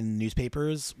ad in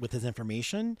newspapers with his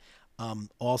information,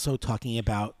 also talking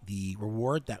about the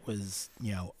reward that was,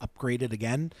 upgraded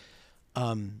again.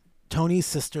 Tony's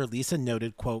sister, Lisa,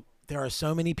 noted, quote, there are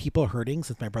so many people hurting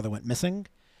since my brother went missing.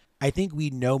 I think we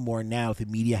know more now if the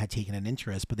media had taken an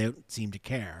interest, but they don't seem to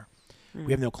care.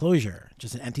 We have no closure,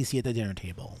 just an empty seat at the dinner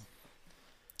table.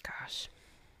 Gosh.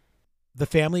 The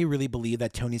family really believed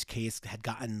that Tony's case had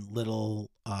gotten little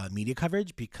media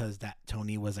coverage because that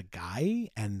Tony was a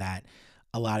guy, and that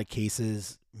a lot of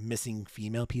cases missing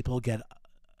female people get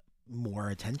more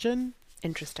attention.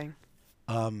 Interesting.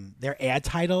 Their ad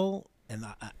title, and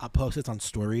I'll post it on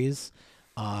stories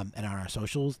and on our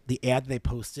socials. The ad they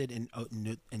posted in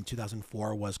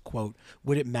 2004 was, quote,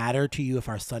 would it matter to you if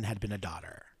our son had been a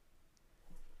daughter?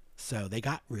 So they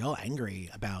got real angry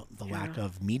about the lack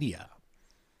of media.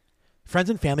 Friends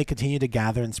and family continue to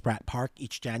gather in Spratt Park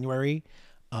each January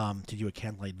to do a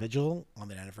candlelight vigil on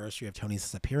the anniversary of Tony's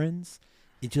disappearance.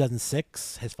 In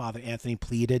 2006, his father, Anthony,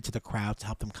 pleaded to the crowd to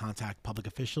help them contact public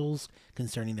officials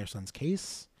concerning their son's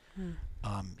case.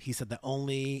 He said that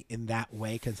only in that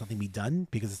way can something be done,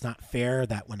 because it's not fair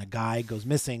that when a guy goes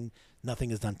missing, nothing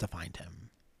is done to find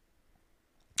him.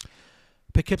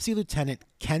 Poughkeepsie Lieutenant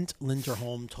Kent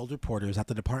Linderholm told reporters that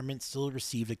the department still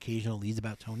received occasional leads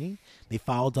about Tony. They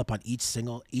followed up on each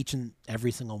and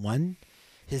every single one.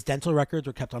 His dental records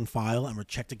were kept on file and were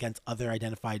checked against other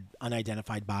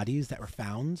unidentified bodies that were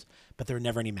found, but there were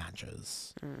never any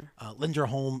matches.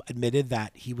 Linderholm admitted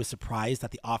that he was surprised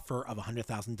that the offer of a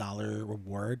 $100,000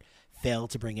 reward failed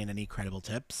to bring in any credible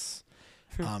tips.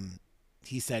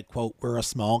 He said, quote, we're a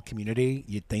small community.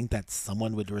 You'd think that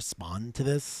someone would respond to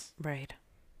this. Right.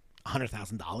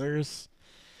 $100,000.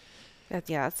 That's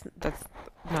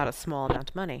not a small amount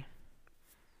of money.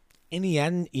 In the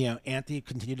end, Anthony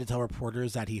continued to tell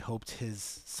reporters that he hoped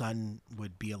his son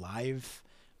would be alive.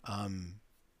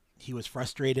 He was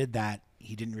frustrated that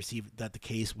that the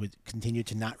case would continue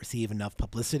to not receive enough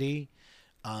publicity,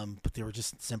 but there were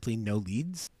just simply no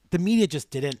leads. The media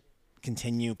just didn't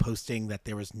continue posting that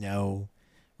there was no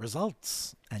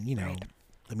results. And, Right.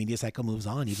 the media cycle moves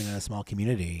on, even in a small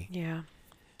community. Yeah.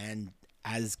 And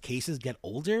as cases get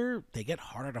older, they get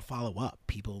harder to follow up.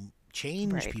 People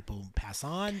change, Right. people pass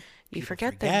on, You people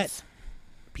forget things.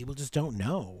 people just don't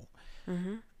know.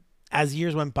 As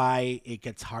years went by, it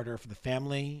gets harder for the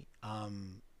family,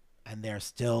 and they're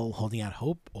still holding out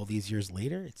hope all these years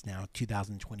later. It's now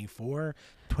 2024,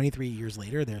 23 years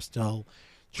later. They're still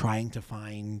trying to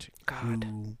find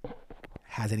who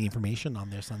has any information on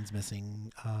their son's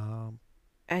missing.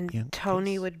 And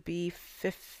Tony case. would be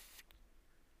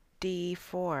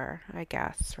 54, I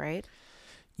guess, right?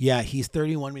 Yeah, he's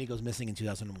 31 when he goes missing in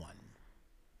 2001.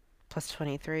 Plus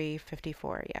 23,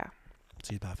 54, yeah. So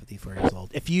he's about 54 years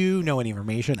old. If you know any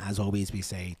information, as always, we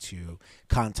say to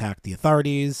contact the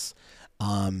authorities.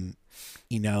 I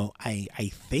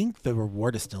think the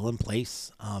reward is still in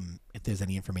place. If there's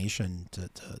any information to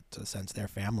send to their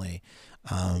family.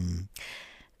 And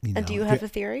do you have a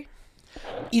theory?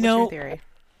 What's your theory?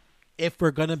 If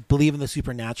we're going to believe in the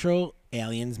supernatural,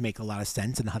 aliens make a lot of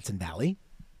sense in the Hudson Valley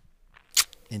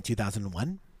in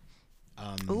 2001.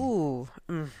 Ooh.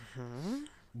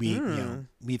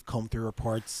 We've combed through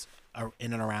reports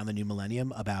in and around the new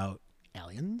millennium about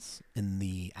aliens in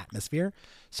the atmosphere.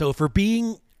 So if we're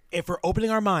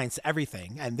opening our minds to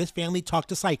everything, and this family talked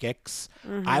to psychics,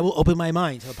 I will open my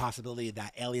mind to the possibility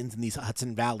that aliens in the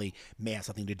Hudson Valley may have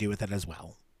something to do with it as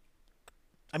well.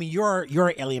 I mean, you're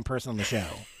an alien person on the show.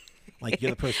 Like,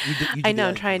 you're the person. You I know.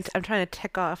 I'm trying to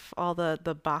tick off all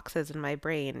the boxes in my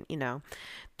brain.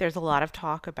 There's a lot of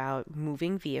talk about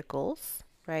moving vehicles,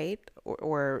 right?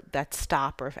 Or that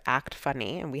stop or act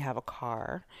funny, and we have a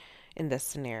car in this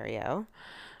scenario.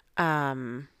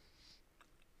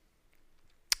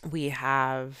 We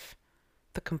have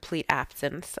the complete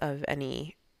absence of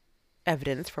any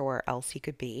evidence for where else he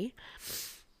could be.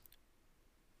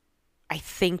 I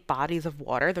think bodies of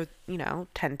water,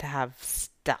 tend to have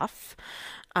stuff.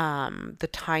 The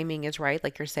timing is right,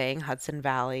 like you're saying, Hudson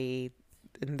Valley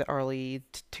in the early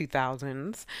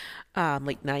 2000s,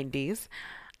 late 90s.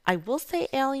 I will say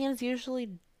aliens usually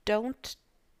don't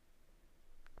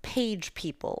page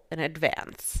people in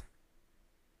advance.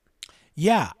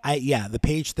 Yeah, the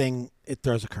page thing, it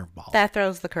throws a curveball. That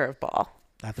throws the curveball.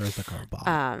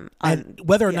 And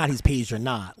whether or not he's paged or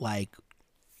not, like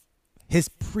his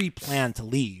pre-plan to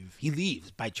leave, he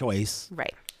leaves by choice.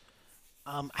 Right.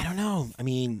 I don't know. I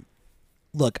mean,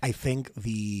 look, I think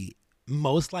the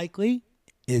most likely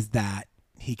is that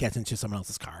he gets into someone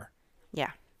else's car.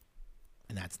 Yeah.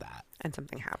 And that's that. And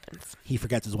something happens. He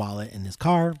forgets his wallet in his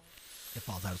car. It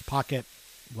falls out of his pocket,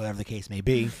 whatever the case may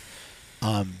be.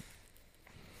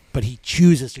 But he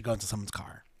chooses to go into someone's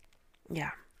car.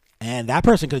 Yeah. And that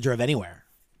person could have drove anywhere.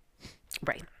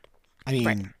 Right. I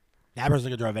mean, that person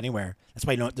could have drove anywhere. That's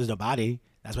why there's no body.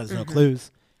 That's why there's no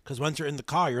clues. Because once you're in the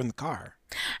car, you're in the car.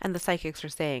 And the psychics are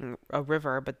saying a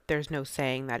river, but there's no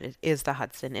saying that it is the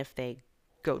Hudson if they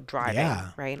go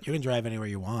driving, right? You can drive anywhere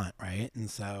you want, right? And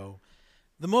so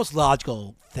the most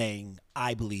logical thing,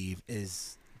 I believe,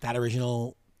 is that the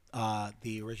original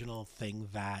thing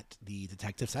that the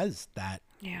detective says, that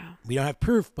we don't have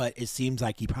proof, but it seems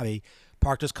like he probably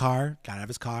parked his car, got out of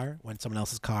his car, went to someone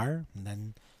else's car, and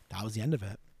then that was the end of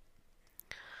it.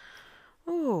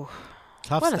 Ooh.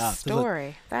 Tough what stuff. A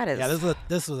story. That is. Yeah,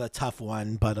 this was a tough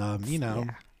one, but Yeah.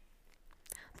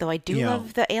 Though I do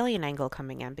love the alien angle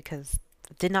coming in, because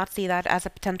I did not see that as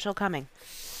a potential coming.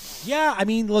 Yeah, I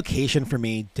mean, location for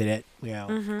me did it.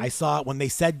 I saw it when they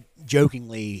said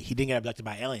jokingly he didn't get abducted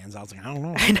by aliens. I was like, I don't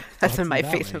know. I know. That's in my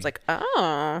face. I was like,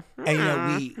 oh.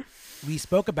 And we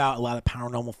spoke about a lot of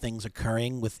paranormal things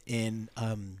occurring within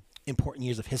important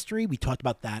years of history. We talked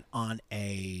about that on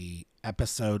a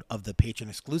episode of the Patron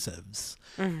exclusives.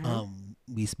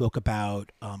 We spoke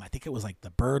about I think it was like the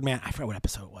Birdman. I forgot what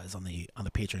episode it was on the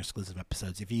Patron exclusive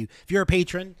episodes. If you're a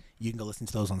patron, you can go listen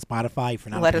to those on Spotify. If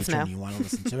you're not Let a us patron know. and you want to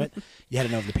listen to it, you head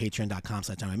on over to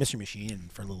patreon.com/Mystery Machine,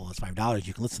 and for a little less $5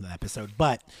 you can listen to that episode.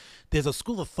 But there's a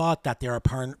school of thought that there are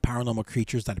paranormal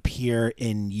creatures that appear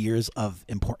in years of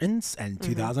importance, and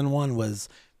 2001 was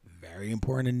very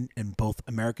important in both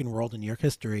American world and New York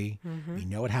history. We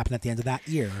know what happened at the end of that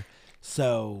year.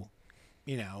 So,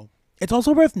 it's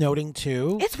also worth noting,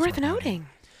 too. It's worth noting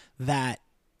that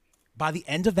by the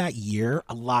end of that year,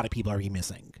 a lot of people are going to be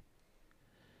missing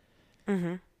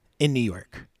in New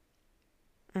York.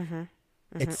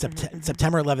 It's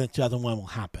September 11th, 2001 will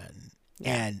happen.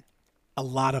 Yeah. And a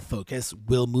lot of focus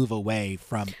will move away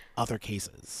from other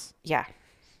cases. Yeah.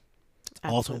 It's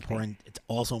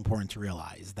also important to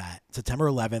realize that September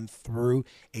 11th threw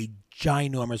a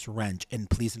ginormous wrench in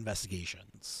police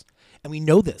investigations. And we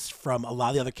know this from a lot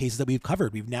of the other cases that we've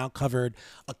covered. We've now covered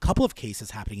a couple of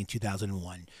cases happening in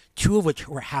 2001, two of which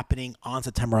were happening on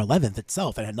September 11th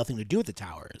itself and had nothing to do with the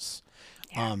towers.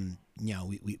 Yeah.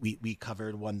 We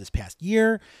covered one this past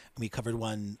year, and we covered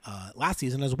one last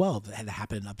season as well that had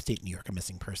happened in upstate New York, a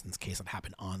missing persons case that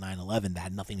happened on 9/11 that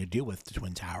had nothing to do with the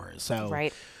Twin Towers. So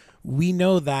we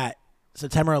know that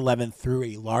September 11th threw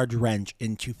a large wrench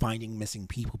into finding missing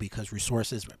people because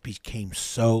resources became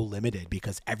so limited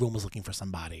because everyone was looking for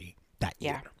somebody that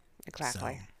year. Yeah,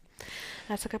 exactly. So.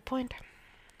 That's a good point.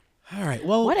 All right.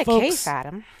 Well, what a folks, case,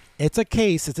 Adam. It's a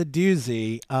case. It's a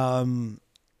doozy.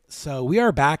 So we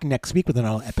are back next week with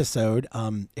another episode.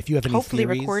 If you have any hopefully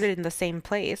theories, recorded in the same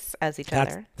place as each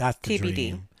other. That's the TBD.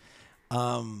 dream.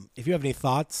 If you have any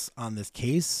thoughts on this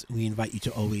case, we invite you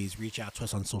to always reach out to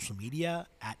us on social media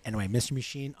at NY Mystery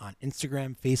Machine on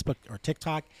Instagram, Facebook, or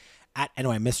TikTok, at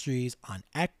NY Mysteries on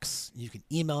X. You can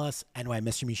email us,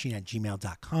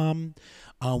 nymysterymachine@gmail.com.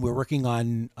 We're working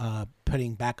on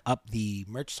putting back up the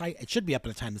merch site. It should be up by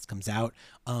the time this comes out.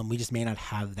 We just may not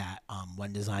have that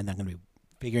one design that I'm going to be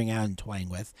figuring out and toying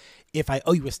with. If I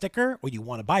owe you a sticker or you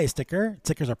want to buy a sticker,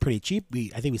 stickers are pretty cheap.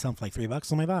 I think we sell them for like $3,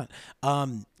 something like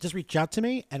that. Just reach out to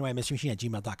me,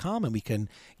 nymysterymachine@gmail.com, and we can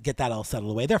get that all settled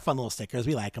away. They're fun little stickers.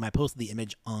 We like them. I posted the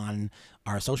image on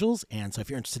our socials, and so if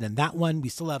you're interested in that one, we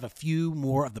still have a few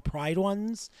more of the Pride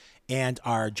ones and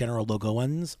our general logo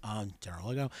ones.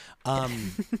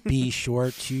 Be sure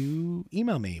to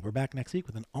email me. We're back next week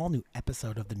with an all-new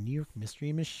episode of the New York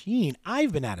Mystery Machine.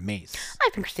 I've been Adam Mace.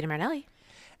 I've been Christina Marinelli.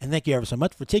 And thank you ever so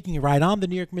much for taking a ride on the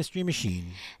New York Mystery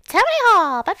Machine. Tony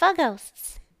Hall, but for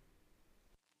ghosts.